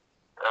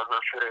 as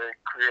I said,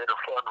 create a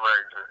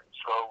fundraiser.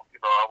 So,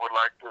 I would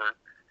like to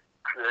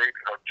create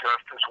a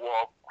Justice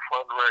Walk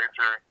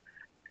fundraiser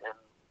and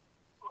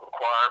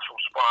acquire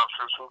some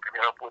sponsors who can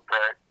help with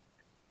that.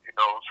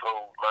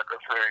 So like I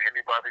said,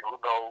 anybody who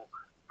knows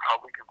how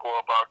we can go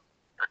about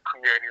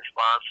creating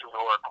sponsors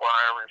or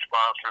acquiring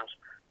sponsors,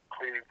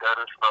 please let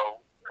us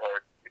know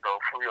at,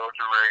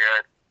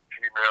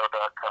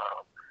 freeojure@gmail.com.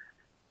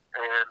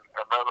 And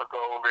another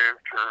goal is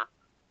to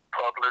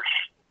publish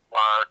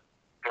my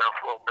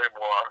death row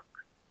memoir.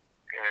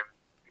 And,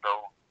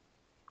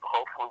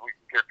 hopefully we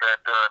can get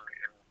that done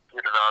and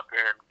get it out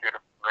there and get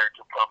a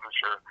major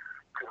publisher.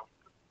 Because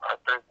I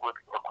think with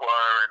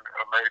acquiring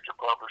a major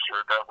publisher,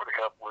 that would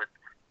help with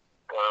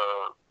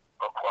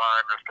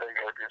acquiring the state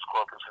habeas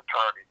corpus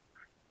attorney.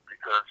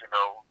 Because,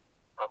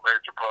 a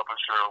major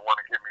publisher will want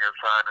to give me a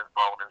signing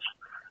bonus.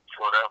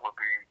 So that would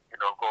be,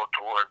 go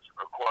towards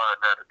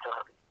acquiring that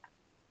attorney.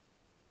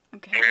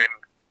 Okay. And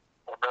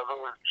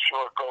another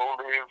short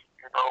goal is,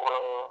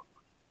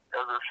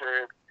 as I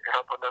said,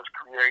 helping us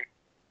create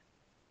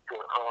the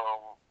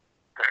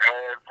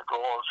ads to go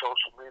on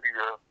social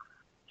media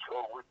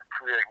so we can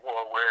create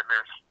more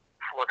awareness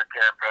for the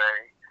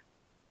campaign.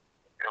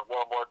 And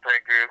one more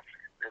thing is,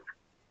 if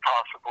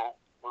possible,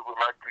 we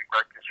would like to,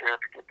 like you said,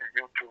 to get the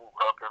YouTube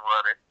up and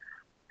running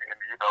and,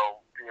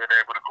 being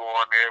able to go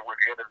on there with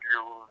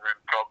interviews and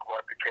talk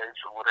about the case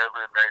or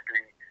whatever it may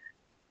be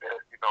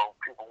that,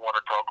 people want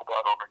to talk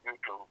about on the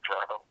YouTube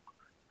channel.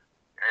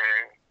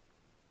 And,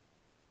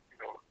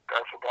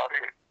 that's about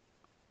it.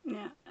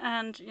 Yeah,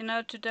 and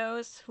to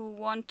those who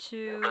want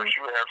to, Unless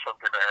you have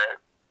something to add.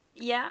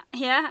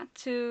 yeah,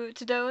 to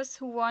those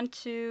who want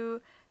to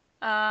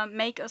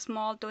make a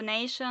small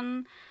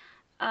donation,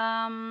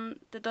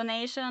 the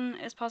donation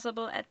is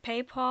possible at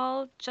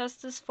PayPal,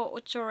 Justice for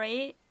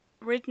Authority,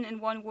 written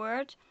in one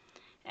word,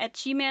 at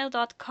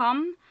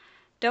gmail.com.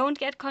 Don't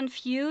get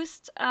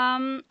confused.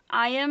 I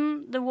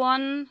am the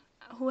one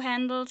who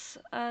handles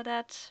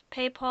that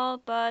PayPal,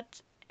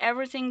 but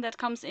everything that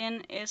comes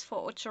in is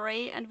for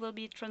Authority and will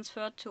be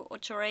transferred to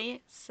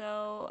Authority.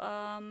 So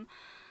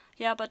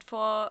but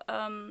for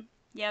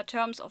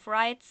terms of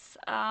rights,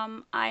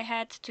 I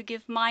had to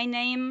give my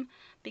name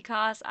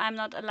because I'm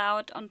not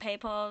allowed on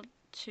PayPal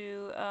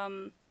to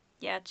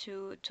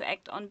to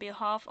act on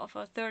behalf of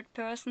a third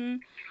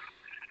person.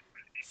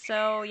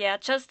 So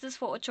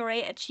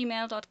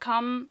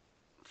justiceforauthority@gmail.com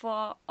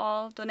for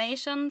all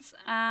donations.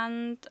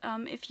 And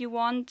if you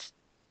want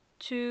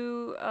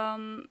to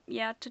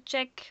to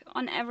check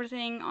on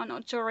everything on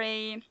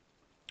Authority,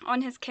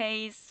 on his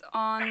case,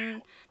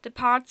 on the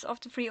parts of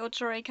the Free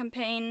Authority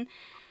campaign,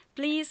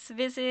 please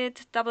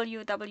visit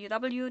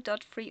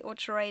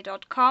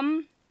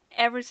www.freeauthority.com.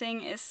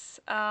 Everything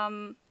is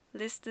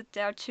listed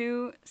there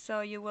too,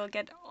 so you will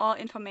get all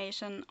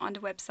information on the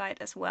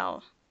website as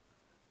well.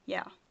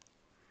 Yeah.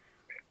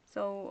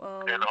 So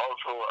and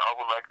also, I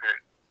would like to,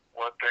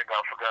 one thing I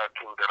forgot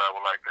too that I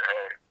would like to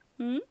add.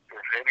 Hmm?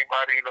 If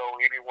anybody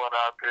know anyone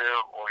out there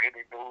or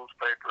any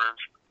newspapers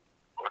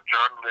or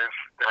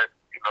journalists that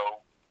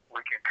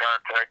we can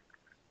contact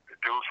to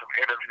do some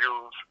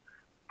interviews,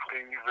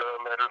 please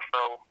let us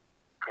know,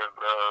 because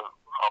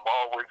I'm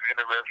always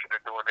interested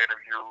in doing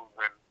interviews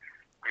and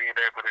being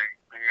able to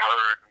be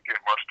heard and get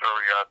my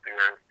story out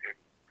there. And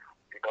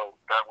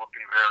that would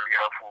be very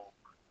helpful.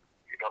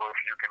 If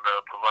you can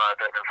provide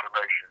that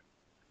information.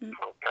 Mm.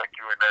 So thank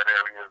you in that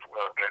area as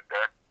well.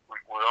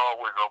 We're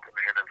always open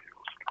to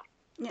interviews.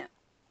 Yeah.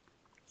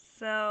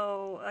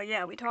 So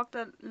yeah, we talked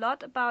a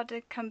lot about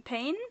the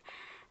campaign,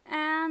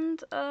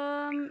 and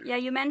yeah,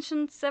 you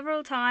mentioned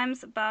several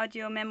times about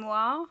your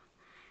memoir.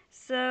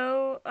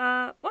 So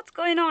what's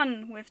going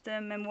on with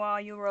the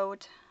memoir you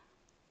wrote?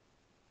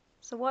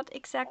 So what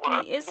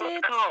exactly is This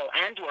it? call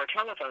and your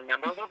telephone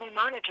number will be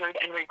monitored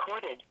and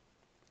recorded.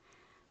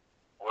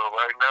 Well,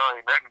 right now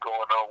ain't nothing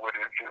going on with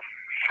it. It's just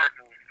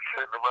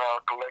sitting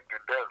around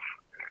collecting dust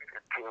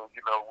until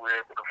we're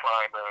able to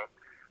find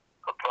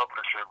a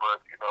publisher.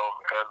 But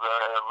as I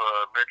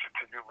have mentioned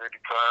to you many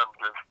times,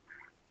 if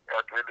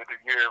at the end of the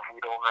year, if we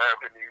don't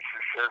have any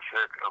success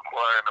at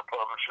acquiring a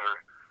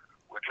publisher,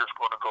 we're just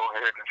going to go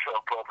ahead and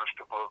self-publish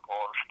the book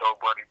on Snow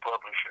Bunny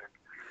Publishing.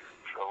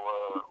 So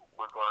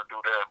we're going to do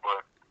that.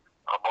 But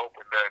I'm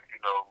hoping that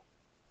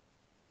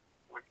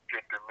we can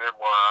get the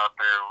memoir out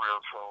there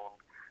real soon.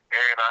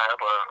 And I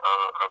have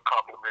a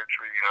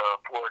complimentary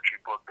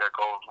poetry book that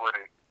goes with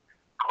it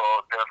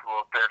called Death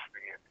Row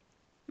Destiny.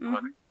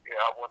 But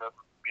yeah, I want to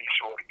be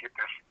sure to get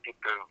the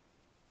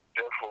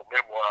Death Row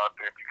memoir out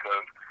there,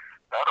 because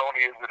not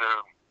only is it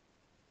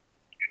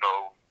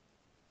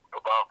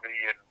about me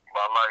and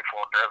my life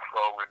on death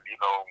row and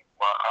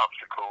my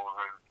obstacles,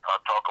 and I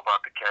talk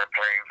about the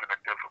campaigns and the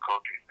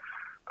difficulties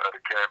of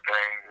the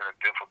campaigns and the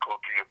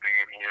difficulty of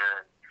being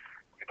here, and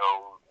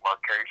my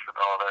case and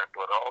all that.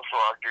 But also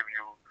I give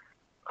you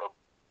a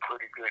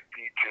pretty good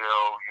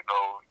detail,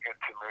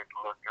 intimate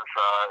look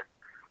inside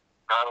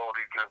not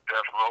only just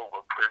death row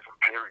but prison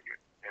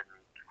period, and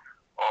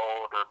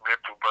all the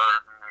mental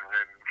burdens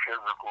and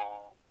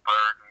physical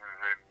burdens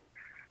and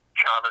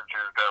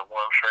challenges that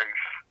one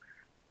face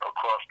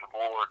across the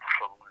board,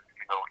 from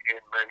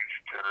inmates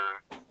to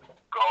the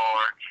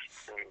guards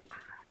to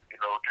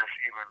just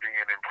even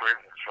being in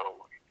prison.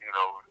 So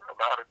a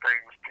lot of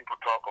things people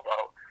talk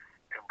about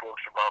in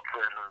books about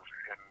prisons,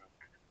 and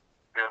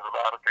there's a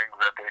lot of things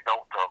that they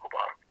don't talk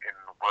about. And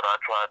what I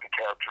tried to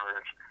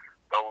capture is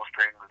those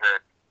things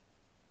that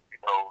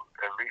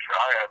at least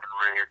I haven't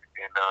read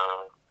in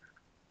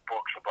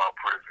books about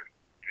prison.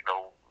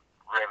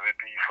 Whether it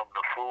be from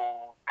the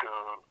food to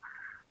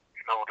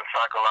the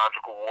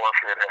psychological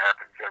warfare that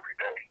happens every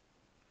day.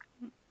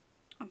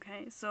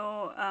 Okay,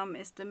 so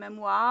is the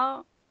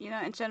memoir,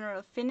 in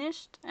general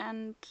finished,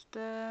 and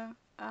the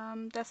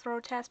Death Row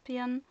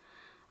Thespian,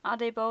 are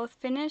they both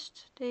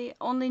finished? They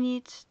only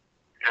need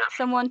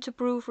someone to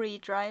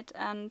proofread, right?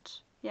 And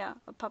yeah,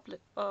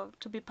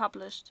 to be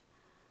published.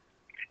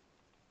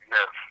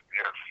 Yes.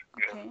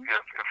 Okay.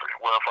 Yes.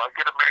 If I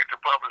get a major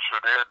publisher,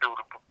 they'll do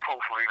the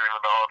proofreading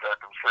and all that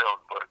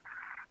themselves. But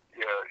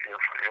yeah,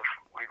 if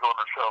we're going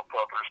to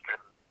self-publish,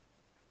 then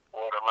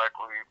more than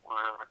likely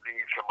we'll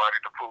need somebody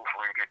to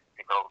proofread it,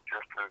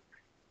 just to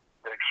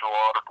make sure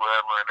all the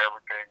grammar and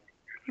everything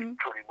is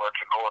pretty much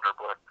in order.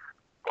 But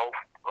both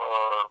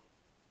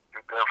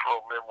the Death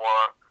Row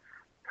memoir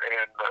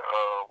and the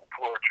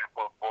poetry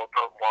book, both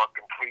of them are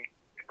complete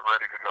and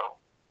ready to go.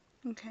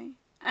 Okay.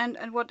 And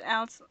what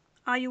else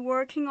are you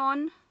working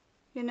on?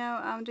 Do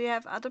you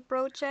have other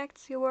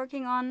projects you're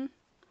working on,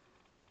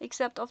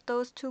 except of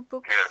those two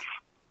books? Yes.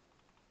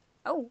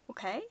 Oh,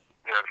 okay.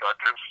 Yes,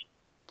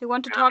 Do you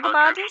want to talk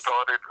about this?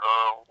 I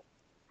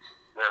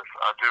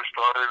just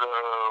started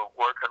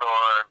working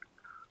on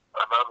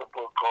another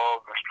book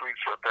called The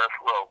Streets of Death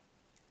Row,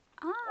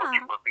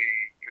 which would be,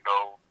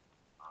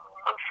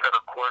 a set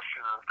of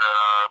questions that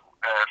I'm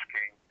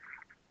asking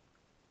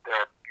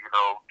that,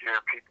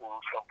 give people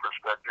some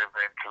perspective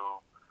into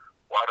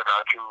why did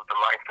I choose the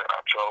life that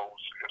I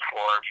chose, as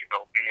far as,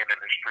 being in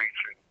the streets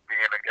and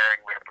being a gang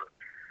member.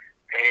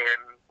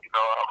 And,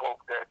 I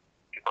hope that,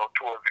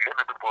 towards the end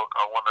of the book,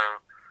 I want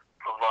to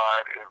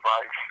provide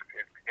advice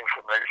and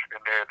information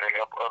in there to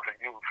help other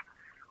youth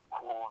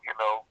who,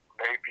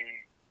 may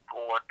be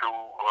going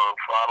through or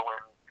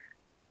following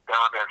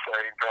down that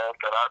same path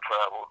that I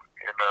traveled.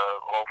 And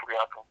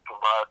hopefully I can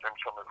provide them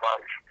some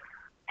advice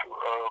to,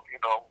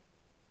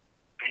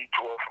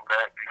 detour from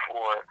that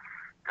before,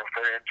 if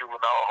they're in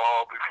juvenile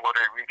hall, before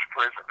they reach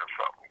prison or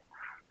something,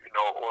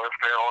 or if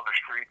they're on the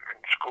street in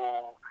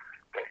school,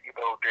 that,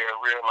 they'll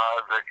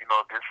realize that,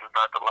 this is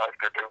not the life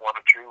that they want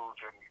to choose,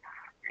 and,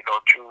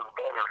 choose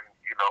better, and,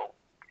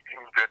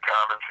 use their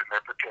talents and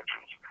their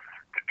potentials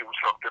to do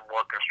something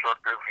more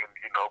constructive and,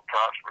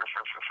 prosperous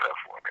and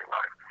successful in their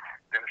life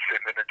than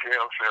sitting in a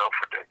jail cell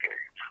for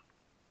decades.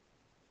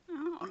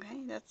 Oh,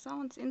 okay, that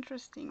sounds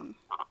interesting.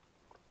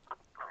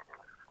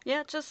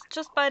 Yeah,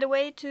 just by the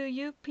way, to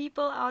you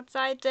people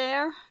outside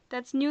there,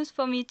 that's news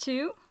for me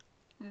too.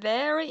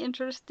 very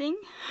interesting.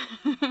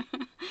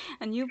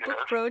 A new book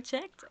Yes.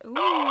 project.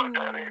 No,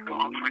 that ain't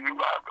Ooh. news for you.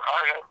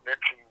 I have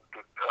mentioned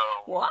the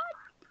What?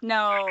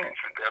 No.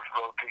 case of death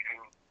row to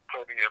you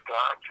plenty of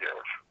times,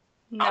 yes.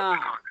 No. The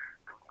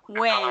time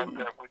When?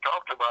 that we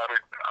talked about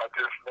it, I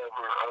just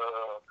never,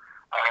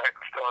 I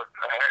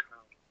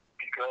hadn't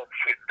begun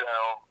sitting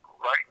down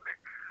writing it.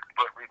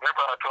 But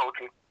remember I told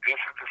you, this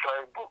is the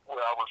same book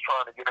where I was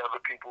trying to get other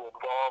people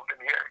involved in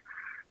here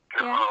to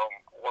Yeah.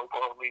 work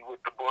on me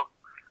with the book.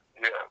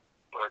 Yeah,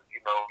 but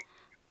you know,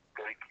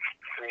 they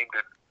seemed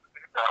to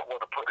not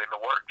want to put in the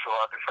work, so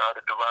I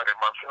decided to write it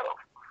myself.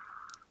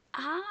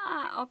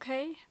 Ah,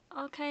 okay.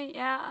 Okay,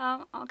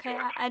 yeah, okay.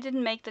 Yes. I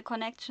didn't make the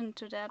connection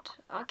to that.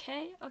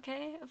 Okay,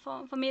 okay.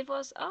 For me it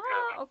was, oh,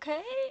 Yes.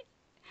 okay.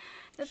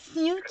 That's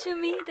new to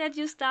me that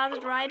you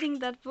started writing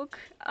that book.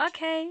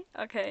 Okay,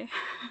 okay.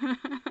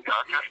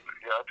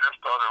 Yeah, I just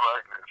started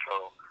writing it, so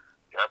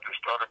yeah, I just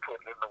started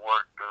putting in the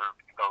work to,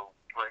 you know,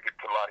 bring it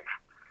to life.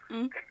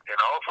 Mm. And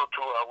also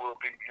too, I will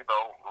be, you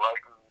know,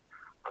 writing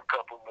a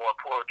couple more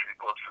poetry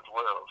books as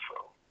well. So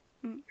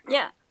Mm.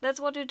 Yeah, that's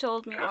what you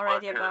told me just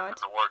already right there about.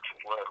 in the works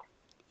as well.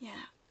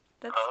 Yeah,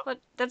 Huh?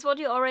 that's what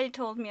you already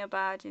told me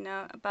about.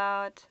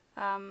 About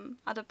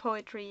other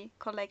poetry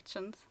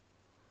collections.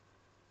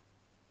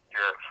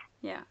 Yes.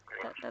 Yeah,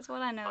 Yes. that's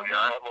what I know So yeah,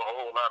 I about. have a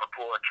whole lot of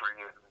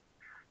poetry, and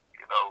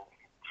you know,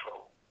 so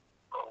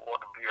I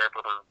want to be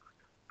able to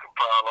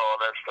compile all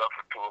that stuff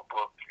into a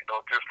book. You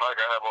know, just like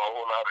I have a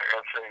whole lot of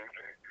essays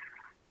and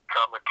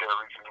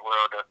commentaries as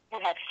well that You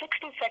have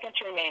 60 seconds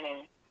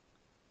remaining.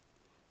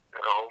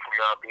 hopefully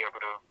I'll be able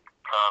to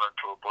compile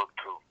into a book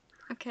too.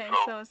 Okay,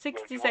 so So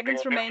 60 you seconds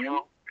want the remaining.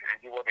 interview?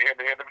 You want to hear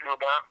the interview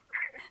now?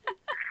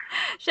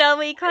 Shall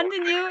we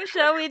continue?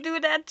 Shall we do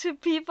that to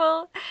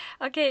people?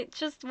 Okay,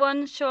 just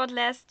one short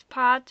last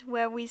part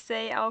where we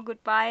say our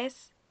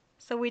goodbyes,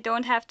 so we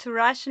don't have to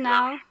rush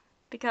now,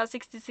 because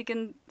 60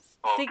 seconds.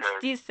 Okay.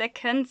 60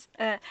 seconds.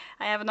 I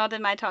have a knot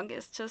in my tongue.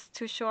 It's just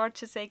too short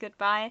to say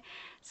goodbye.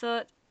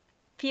 So,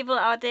 people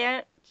out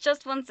there,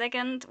 just 1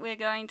 second. We're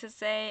going to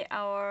say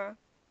our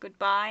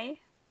goodbye.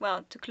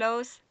 Well, to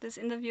close this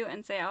interview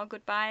and say our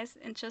goodbyes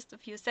in just a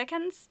few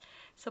seconds.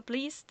 So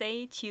please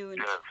stay tuned.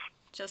 Yes.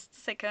 Just a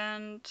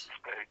second.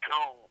 Stay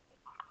tuned.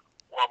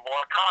 One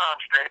more time,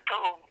 stay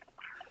tuned.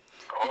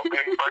 I hope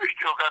everybody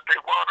still got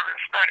their water and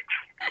snacks.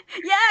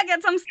 Yeah,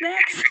 get some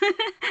snacks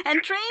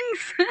and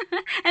drinks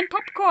and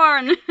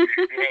popcorn. Yeah,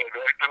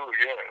 that too,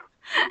 yeah.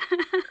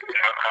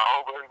 I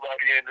hope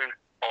everybody is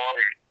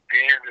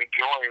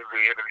enjoying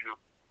the interview.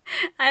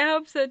 I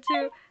hope so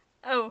too.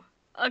 Oh,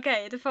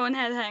 okay, the phone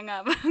had hung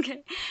up.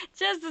 Okay,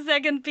 just a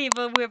second,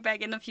 people. We're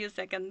back in a few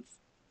seconds.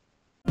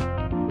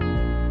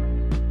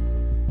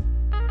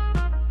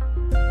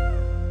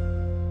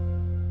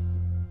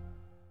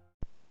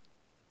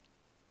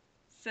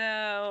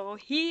 So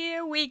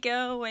here we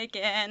go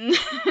again.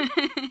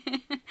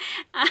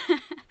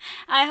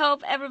 I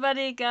hope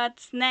everybody got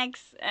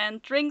snacks and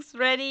drinks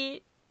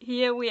ready.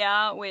 Here we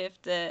are with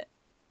the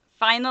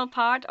final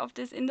part of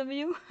this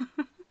interview.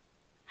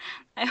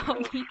 I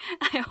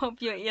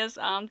hope your ears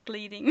aren't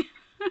bleeding.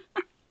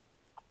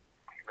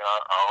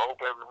 I hope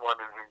everyone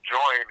is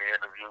enjoying the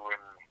interview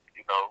and,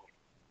 you know,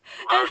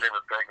 learning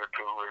a thing or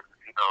two and,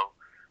 you know,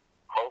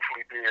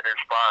 hopefully being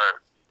inspired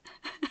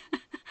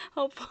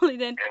Hopefully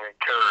then. and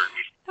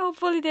encouraged.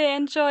 Hopefully they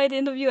enjoy the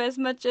interview as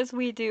much as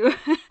we do.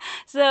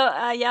 So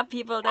yeah,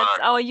 people, that's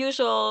Right. our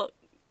usual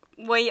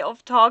way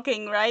of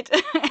talking, right?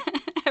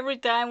 Every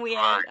time we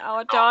have Right. our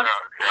No talks,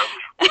 doubt,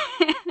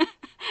 yes.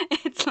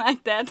 it's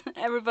like that.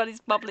 Everybody's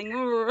bubbling.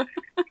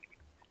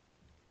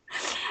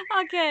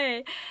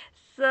 Okay,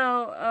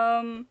 so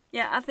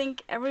yeah, I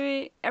think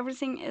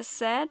everything is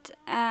said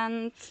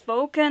and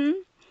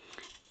spoken.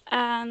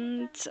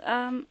 And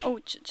oh,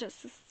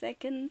 just a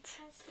second.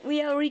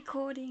 We are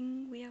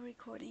recording. We are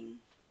recording.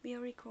 We are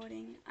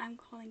recording. I'm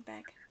calling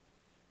back.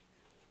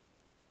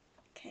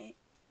 Okay.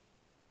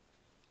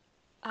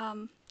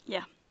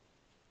 Yeah.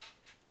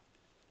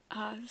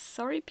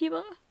 Sorry,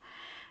 people.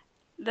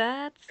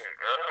 That's No,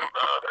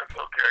 that's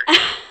okay.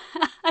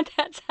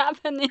 that's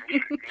happening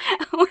You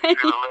when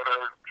gotta let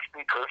her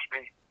speak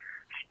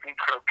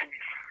her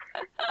piece.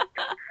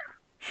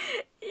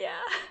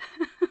 yeah.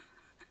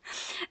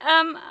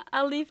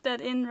 I'll leave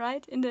that in,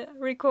 right, in the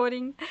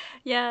recording.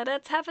 Yeah,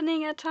 that's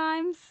happening at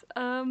times.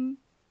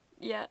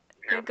 Yeah,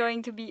 we're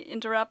going to be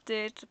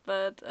interrupted,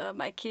 but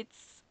my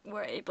kids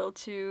were able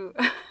to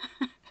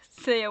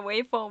stay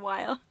away for a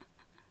while.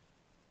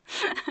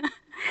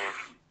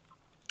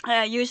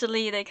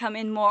 Usually they come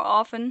in more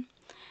often,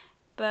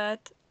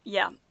 but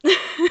yeah.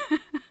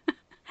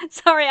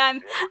 Sorry, I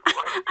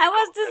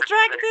was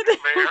distracted. They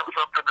may have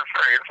something to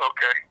say. It's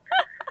okay.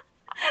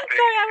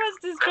 Sorry, I was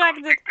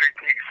distracted.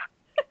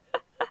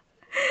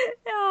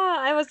 Yeah,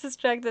 I was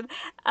distracted.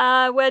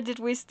 Where did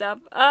we stop?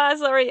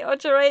 Sorry,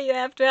 Ochore, you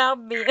have to help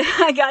me.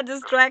 I got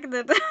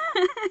distracted. About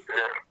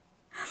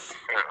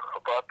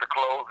the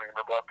closing.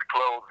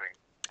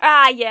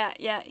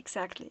 Yeah,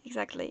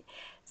 exactly.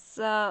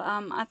 So,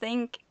 I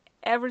think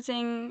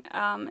everything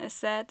is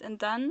said and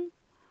done.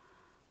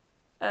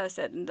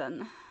 said and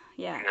done.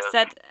 Yeah, Yes.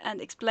 said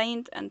and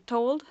explained and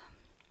told.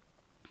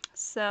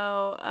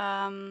 So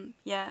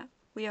yeah,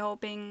 we're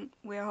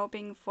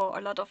hoping for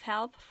a lot of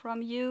help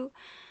from you,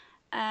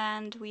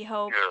 and we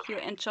hope Yes. you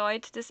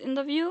enjoyed this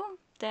interview.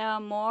 There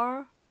are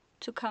more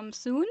to come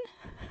soon.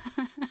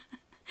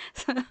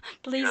 So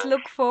please Yes.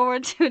 look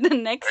forward to the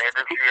next. And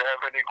if you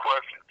have any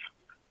questions,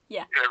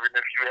 Yeah. Kevin,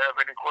 if you have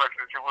any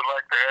questions you would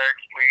like to ask,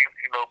 please,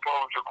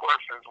 pose your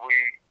questions. We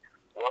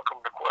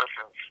welcome the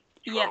questions.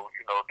 So, Yeah.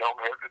 don't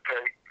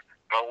hesitate.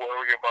 Don't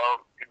worry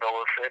about,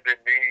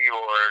 offending me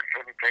or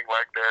anything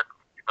like that.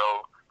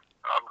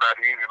 I'm not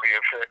easily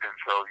offended.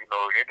 So,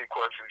 any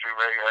questions you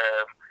may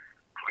have,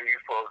 please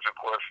pose your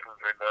questions,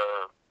 and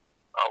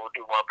I will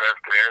do my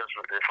best to answer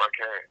it if I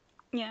can.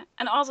 Yeah,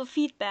 and also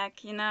feedback.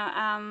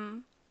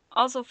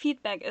 Also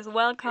feedback is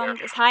welcomed,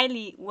 Yes. is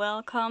highly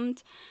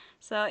welcomed.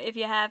 So if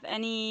you have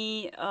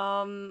any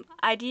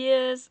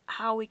ideas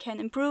how we can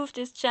improve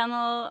this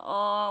channel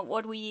or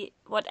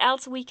what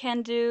else we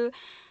can do,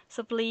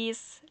 so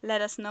please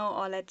let us know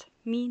or let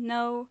me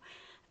know.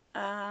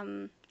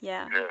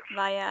 Yeah, Yes.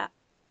 via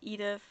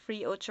either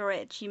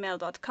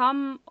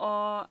freeochore@gmail.com,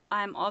 or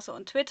I'm also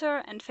on Twitter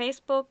and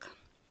Facebook.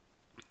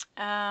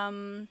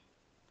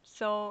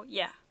 So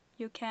yeah,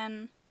 you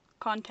can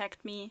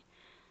contact me,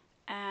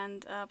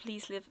 and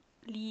please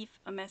leave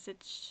a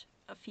message,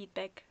 a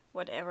feedback,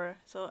 whatever.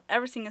 So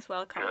everything is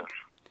welcome. Yes.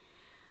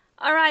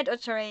 All right,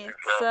 Ochore.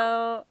 Exactly.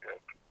 So Yes.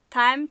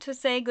 time to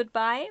say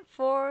goodbye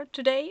for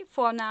today,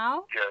 for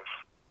now. Yes.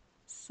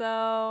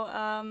 So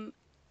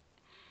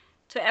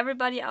to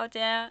everybody out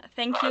there,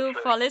 thank you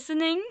say- for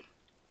listening.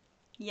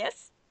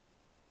 Yes.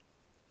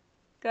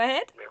 Go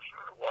ahead. Yes.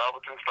 Well, I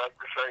would just like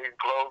to say in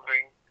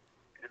closing,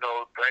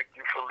 thank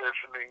you for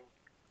listening.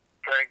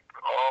 Thank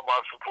all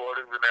my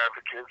supporters and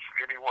advocates,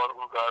 anyone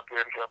who's out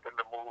there helping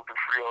to move the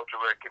Free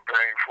Ochore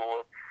campaign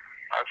forward.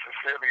 I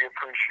sincerely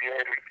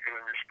appreciate it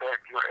and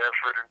respect your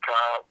effort and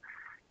time.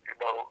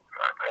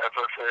 As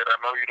I said, I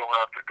know you don't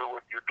have to do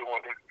it. You're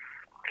doing it,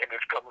 and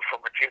it's coming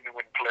from a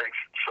genuine place.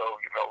 So,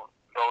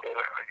 know that,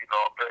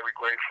 I'm very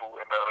grateful,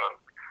 and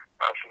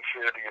I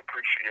sincerely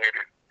appreciate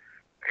it.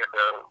 And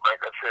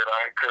like I said,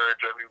 I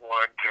encourage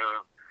everyone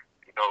to,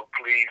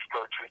 please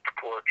purchase the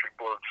poetry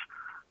books.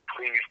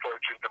 Please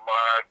purchase the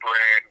Mind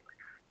brand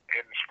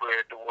and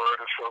spread the word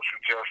of social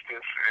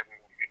justice and,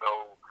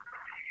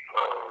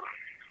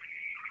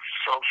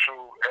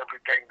 social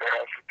everything that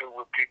has to do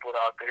with people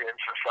out there in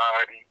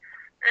society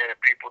and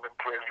people in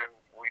prison.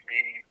 We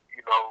need,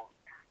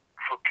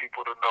 for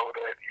people to know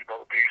that,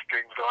 these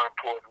things are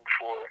important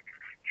for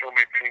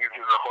human beings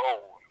as a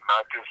whole,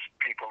 not just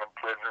people in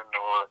prison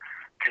or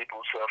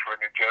people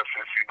suffering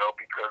injustice,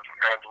 because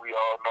as we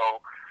all know,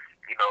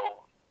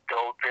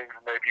 though things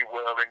may be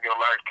well in your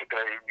life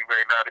today, you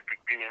may not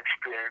be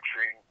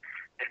experiencing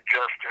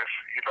injustice.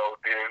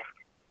 There's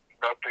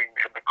nothing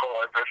in the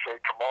cards that say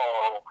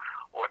tomorrow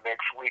or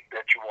next week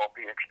that you won't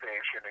be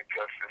experiencing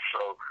injustice.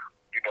 So,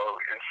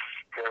 it's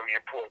very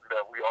important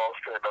that we all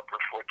stand up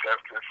for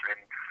justice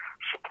and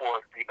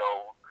support,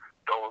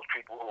 those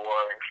people who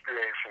are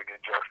experiencing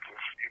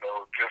injustice,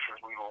 just as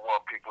we would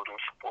want people to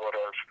support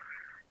us,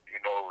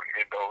 in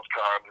those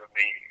times of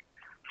need.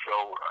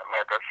 So,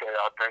 like I say,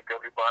 I thank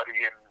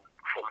everybody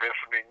for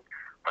listening.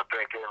 I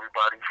thank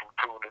everybody for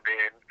tuning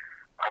in.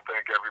 I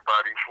thank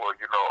everybody for,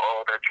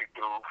 all that you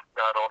do,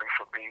 not only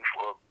for me,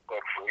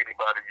 but for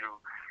anybody you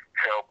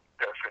help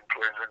that's in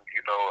prison.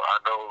 I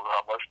know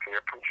how much they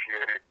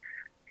appreciate it,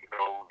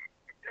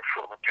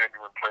 from a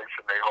genuine place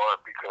in their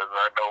heart, because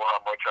I know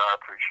how much I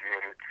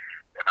appreciate it.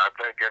 And I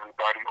thank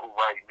everybody who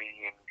write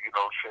me and,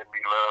 send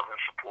me love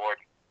and support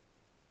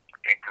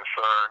and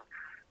concern.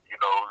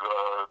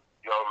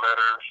 Your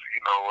letters,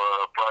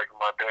 brighten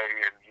my day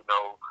and,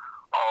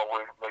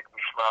 always make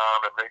me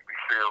smile and make me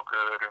feel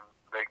good and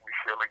make me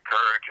feel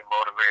encouraged and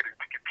motivated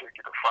to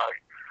continue to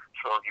fight.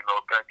 So,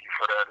 thank you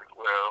for that as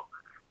well.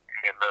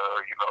 And,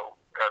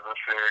 as I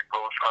said, go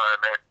sign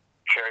that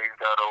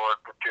change.org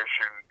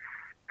petition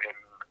and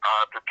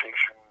our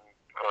petition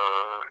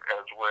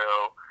as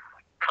well.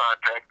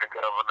 Contact the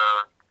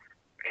governor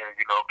and,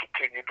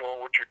 continue doing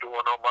what you're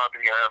doing on my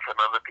behalf and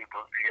other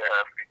people's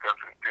behalf, because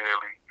it's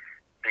dearly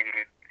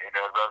needed. And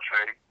as I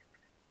say,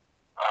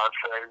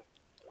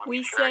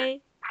 we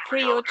say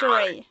Free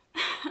Ochore.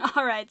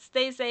 All right,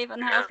 stay safe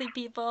and healthy,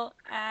 people,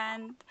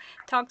 and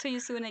talk to you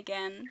soon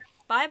again.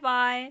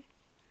 Bye-bye.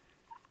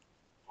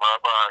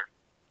 Bye-bye.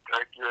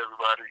 Thank you,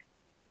 everybody.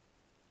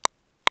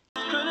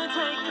 It's gonna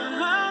take a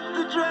lot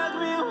to drag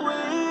me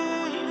away.